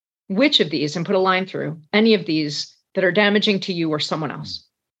 which of these, and put a line through any of these that are damaging to you or someone else,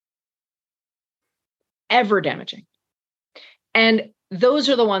 ever damaging. And those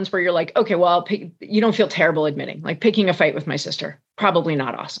are the ones where you're like, okay, well, you don't feel terrible admitting, like picking a fight with my sister, probably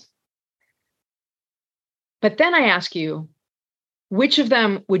not awesome. But then I ask you, which of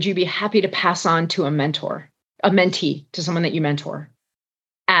them would you be happy to pass on to a mentee, to someone that you mentor,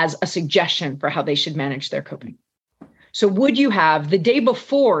 as a suggestion for how they should manage their coping? So would you have, the day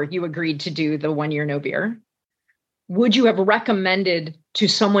before you agreed to do the 1 year no beer, would you have recommended to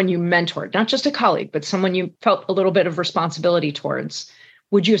someone you mentored, not just a colleague, but someone you felt a little bit of responsibility towards,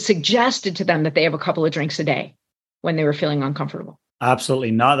 would you have suggested to them that they have a couple of drinks a day when they were feeling uncomfortable?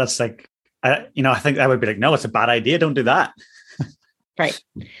 Absolutely not. That's like, I think I would be like, no, it's a bad idea. Don't do that. Right.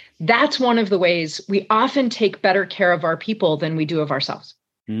 That's one of the ways we often take better care of our people than we do of ourselves.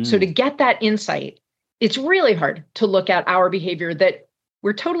 So to get that insight, it's really hard to look at our behavior that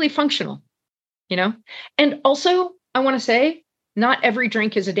we're totally functional, And also, I want to say, not every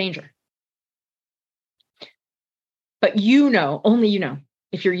drink is a danger. But only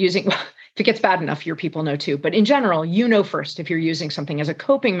if you're using, if it gets bad enough, your people know too. But in general, first if you're using something as a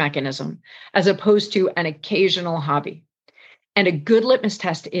coping mechanism, as opposed to an occasional hobby. And a good litmus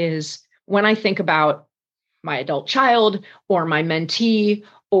test is when I think about my adult child or my mentee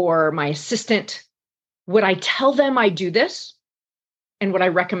or my assistant, would I tell them I do this? And would I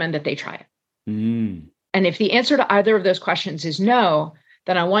recommend that they try it? And if the answer to either of those questions is no,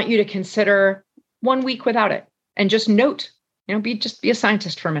 then I want you to consider 1 week without it and just note, be a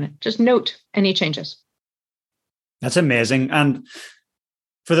scientist for a minute. Just note any changes. That's amazing. And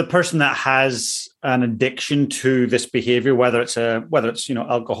for the person that has an addiction to this behavior, whether it's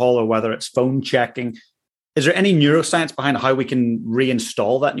alcohol or whether it's phone checking, is there any neuroscience behind how we can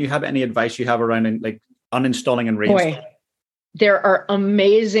reinstall that new habit? Any advice you have around uninstalling and reinstalling? Boy, there are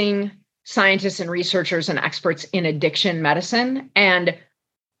amazing scientists and researchers and experts in addiction medicine. And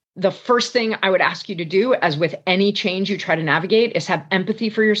the first thing I would ask you to do, as with any change you try to navigate, is have empathy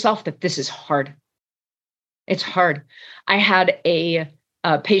for yourself that this is hard. It's hard. I had a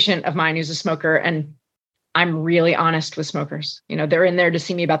patient of mine who's a smoker, and I'm really honest with smokers. They're in there to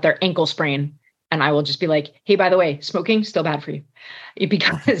see me about their ankle sprain. And I will just be like, hey, by the way, smoking, still bad for you.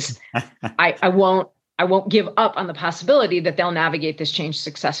 Because I won't give up on the possibility that they'll navigate this change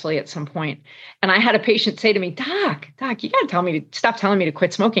successfully at some point. And I had a patient say to me, Doc, you got to stop telling me to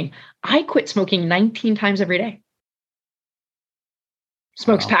quit smoking. I quit smoking 19 times every day.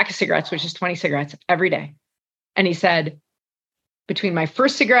 Smokes a pack of cigarettes, which is 20 cigarettes every day. And he said, between my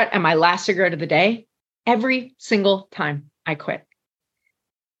first cigarette and my last cigarette of the day, every single time I quit.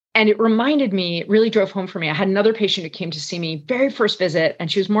 And it reminded me, it really drove home for me. I had another patient who came to see me very first visit, and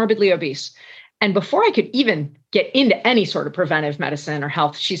she was morbidly obese. And before I could even get into any sort of preventive medicine or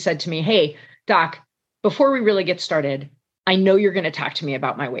health, she said to me, "Hey, doc, before we really get started, I know you're going to talk to me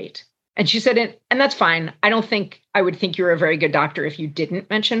about my weight." And she said, and that's fine. I don't think I would think you're a very good doctor if you didn't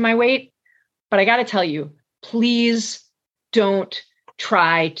mention my weight. But I got to tell you, please don't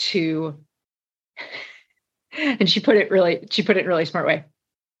try to, and she put it in a really smart way.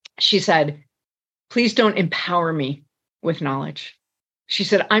 She said, "Please don't empower me with knowledge." She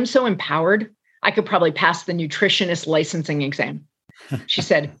said, "I'm so empowered, I could probably pass the nutritionist licensing exam." She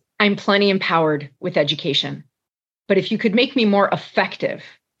said, "I'm plenty empowered with education, but if you could make me more effective,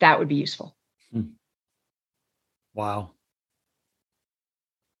 that would be useful." Wow.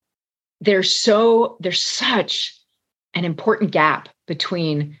 There's such an important gap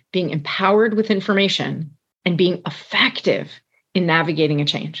between being empowered with information and being effective in navigating a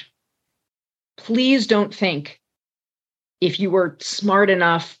change. Please don't think if you were smart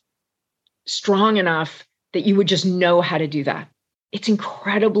enough, strong enough, that you would just know how to do that. It's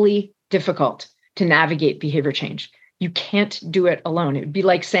incredibly difficult to navigate behavior change. You can't do it alone. It would be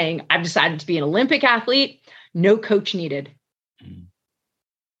like saying, "I've decided to be an Olympic athlete, no coach needed."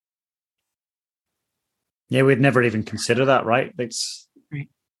 Yeah, we'd never even consider that, right? It's right.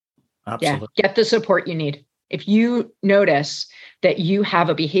 Absolutely. Yeah, get the support you need. If you notice that you have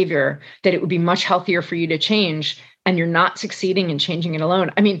a behavior that it would be much healthier for you to change and you're not succeeding in changing it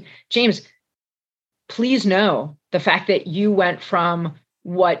alone. I mean, James, please know the fact that you went from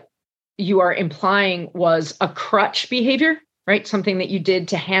what you are implying was a crutch behavior, right? Something that you did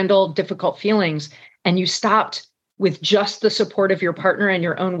to handle difficult feelings, and you stopped with just the support of your partner and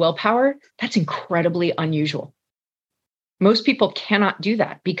your own willpower. That's incredibly unusual. Most people cannot do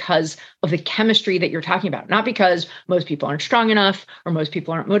that because of the chemistry that you're talking about, not because most people aren't strong enough or most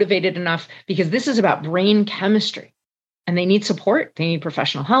people aren't motivated enough, because this is about brain chemistry and they need support. They need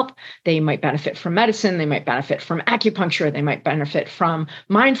professional help. They might benefit from medicine. They might benefit from acupuncture. They might benefit from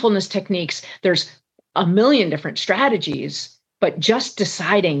mindfulness techniques. There's a million different strategies, but just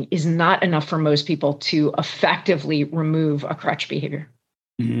deciding is not enough for most people to effectively remove a crutch behavior.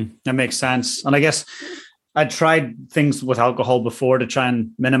 Mm-hmm. That makes sense. And I guess I tried things with alcohol before to try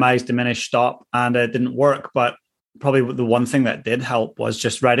and minimize, diminish, stop, and it didn't work. But probably the one thing that did help was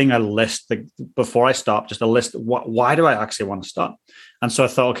just writing a list before I stopped, just a list. Why do I actually want to stop? And so I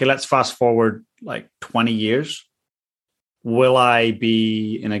thought, okay, let's fast forward like 20 years. Will I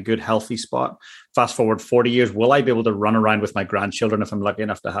be in a good, healthy spot? Fast forward 40 years. Will I be able to run around with my grandchildren if I'm lucky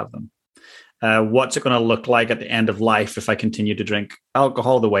enough to have them? What's it going to look like at the end of life if I continue to drink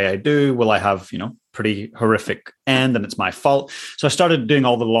alcohol the way I do? Will I have, pretty horrific end and it's my fault? So I started doing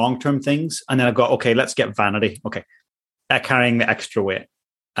all the long-term things, and then I got, okay, let's get vanity. Okay. Carrying the extra weight,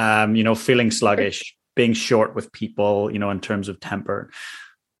 feeling sluggish, being short with people, in terms of temper.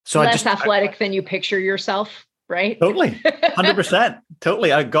 So less athletic than you picture yourself, right? Totally. 100%.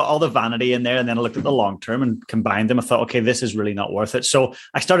 Totally. I got all the vanity in there, and then I looked at the long-term and combined them. I thought, okay, this is really not worth it. So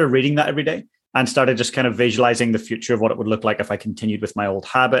I started reading that every day and started just kind of visualizing the future of what it would look like if I continued with my old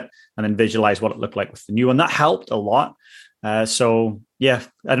habit, and then visualize what it looked like with the new one. That helped a lot. So yeah,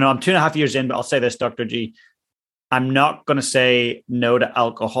 I don't know. I'm 2.5 years in, but I'll say this, Dr. G, I'm not going to say no to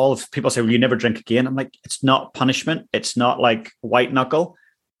alcohol. If people say, "Well, you never drink again?" I'm like, it's not punishment. It's not like white knuckle.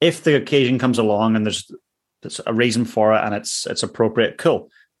 If the occasion comes along and there's a reason for it and it's appropriate, cool.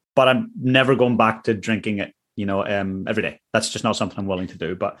 But I'm never going back to drinking it, every day. That's just not something I'm willing to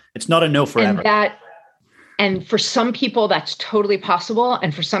do. But it's not a no forever. And for some people, that's totally possible.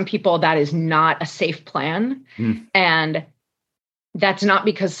 And for some people, that is not a safe plan. And that's not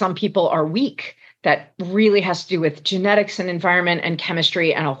because some people are weak. That really has to do with genetics and environment and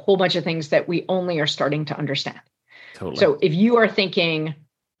chemistry and a whole bunch of things that we only are starting to understand. Totally. So if you are thinking,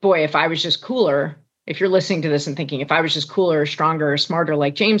 boy, if I was just cooler, if you're listening to this and thinking, if I was just cooler, stronger, smarter,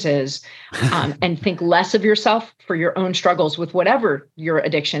 like James is, and think less of yourself for your own struggles with whatever your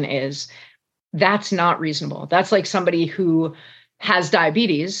addiction is, that's not reasonable. That's like somebody who has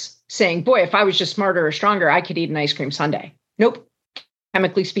diabetes saying, boy, if I was just smarter or stronger, I could eat an ice cream sundae. Nope.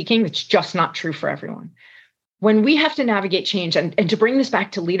 Chemically speaking, it's just not true for everyone. When we have to navigate change, and to bring this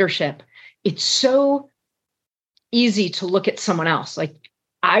back to leadership, it's so easy to look at someone else. Like,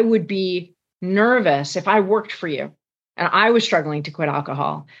 I would be nervous if I worked for you and I was struggling to quit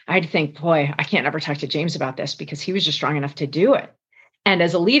alcohol. I'd think, boy, I can't ever talk to James about this because he was just strong enough to do it. And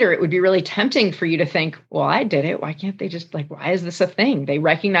as a leader, it would be really tempting for you to think, well, I did it. Why can't they just why is this a thing? They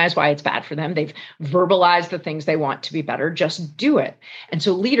recognize why it's bad for them. They've verbalized the things they want to be better. Just do it. And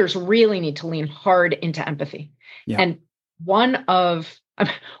so leaders really need to lean hard into empathy. Yeah. And one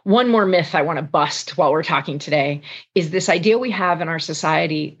more myth I want to bust while we're talking today is this idea we have in our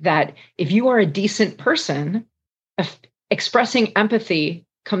society that if you are a decent person, expressing empathy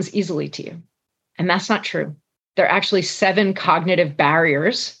comes easily to you. And that's not true. There are actually 7 cognitive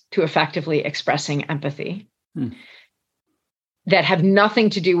barriers to effectively expressing empathy that have nothing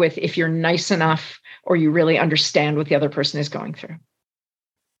to do with if you're nice enough or you really understand what the other person is going through.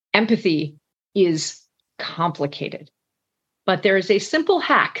 Empathy is complicated, but there is a simple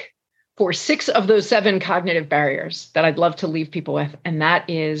hack for 6 of those 7 cognitive barriers that I'd love to leave people with. And that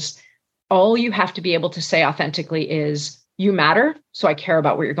is all you have to be able to say authentically is, you matter, so I care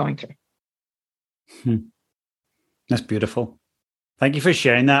about what you're going through. That's beautiful. Thank you for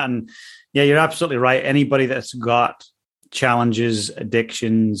sharing that. And yeah, you're absolutely right. Anybody that's got challenges,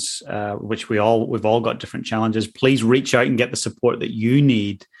 addictions, which we've all got different challenges, please reach out and get the support that you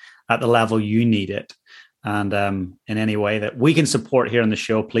need at the level you need it. And in any way that we can support here on the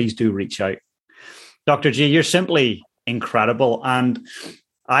show, please do reach out. Dr. G, you're simply incredible. And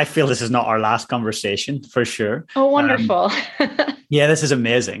I feel this is not our last conversation for sure. Oh, wonderful. Yeah, this is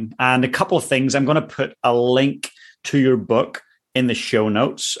amazing. And a couple of things, I'm going to put a link to your book in the show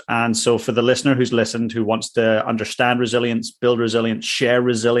notes. And so for the listener who's listened, who wants to understand resilience, build resilience, share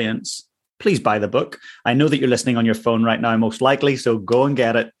resilience, please buy the book. I know that you're listening on your phone right now, most likely. So go and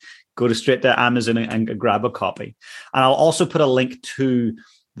get it. Go straight to Amazon and grab a copy. And I'll also put a link to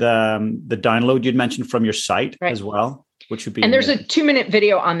the download you'd mentioned from your site as well, which would be. And there's a 2-minute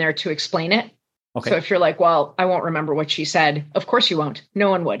video on there to explain it. Okay. So if you're like, well, I won't remember what she said, of course you won't. No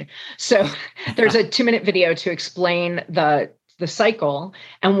one would. So there's a 2-minute video to explain the cycle.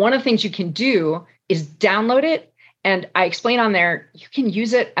 And one of the things you can do is download it. And I explain on there, you can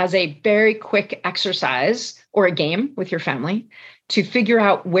use it as a very quick exercise or a game with your family to figure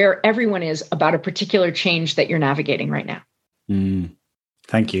out where everyone is about a particular change that you're navigating right now.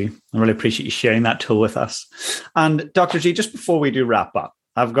 Thank you. I really appreciate you sharing that tool with us. And Dr. G, just before we do wrap up,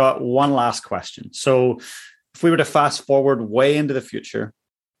 I've got one last question. So if we were to fast forward way into the future,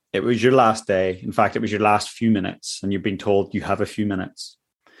 it was your last day. In fact, it was your last few minutes, and you've been told you have a few minutes.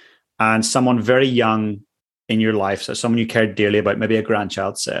 And someone very young in your life, so someone you care dearly about, maybe a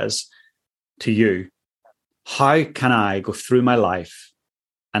grandchild, says to you, how can I go through my life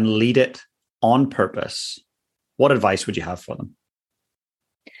and lead it on purpose? What advice would you have for them?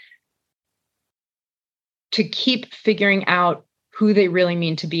 To keep figuring out who they really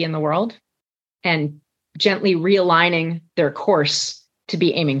mean to be in the world and gently realigning their course to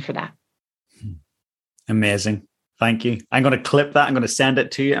be aiming for that. Amazing. Thank you. I'm going to clip that. I'm going to send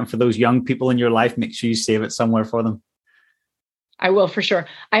it to you. And for those young people in your life, make sure you save it somewhere for them. I will, for sure.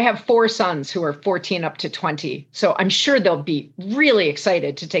 I have 4 sons who are 14 up to 20. So I'm sure they'll be really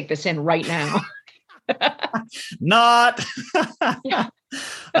excited to take this in right now. Not. Yeah.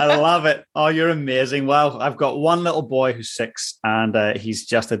 I love it. Oh, you're amazing. Well, I've got one little boy who's 6 and he's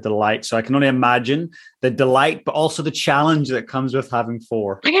just a delight. So I can only imagine the delight, but also the challenge that comes with having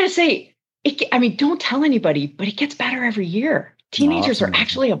 4. I got to say, don't tell anybody, but it gets better every year. Teenagers are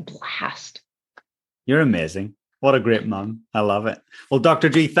actually a blast. You're amazing. What a great mom. I love it. Well, Dr.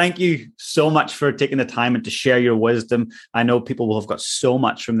 G, thank you so much for taking the time and to share your wisdom. I know people will have got so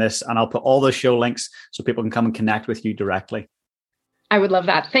much from this, and I'll put all those show links so people can come and connect with you directly. I would love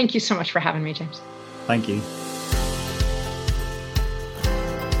that. Thank you so much for having me, James. Thank you.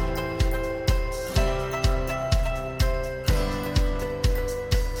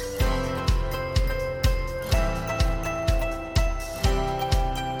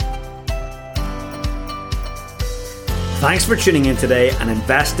 Thanks for tuning in today and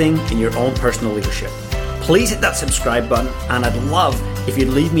investing in your own personal leadership. Please hit that subscribe button, and I'd love if you'd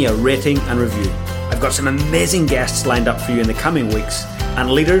leave me a rating and review. I've got some amazing guests lined up for you in the coming weeks.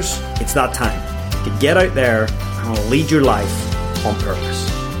 And leaders, it's that time to get out there and lead your life on purpose.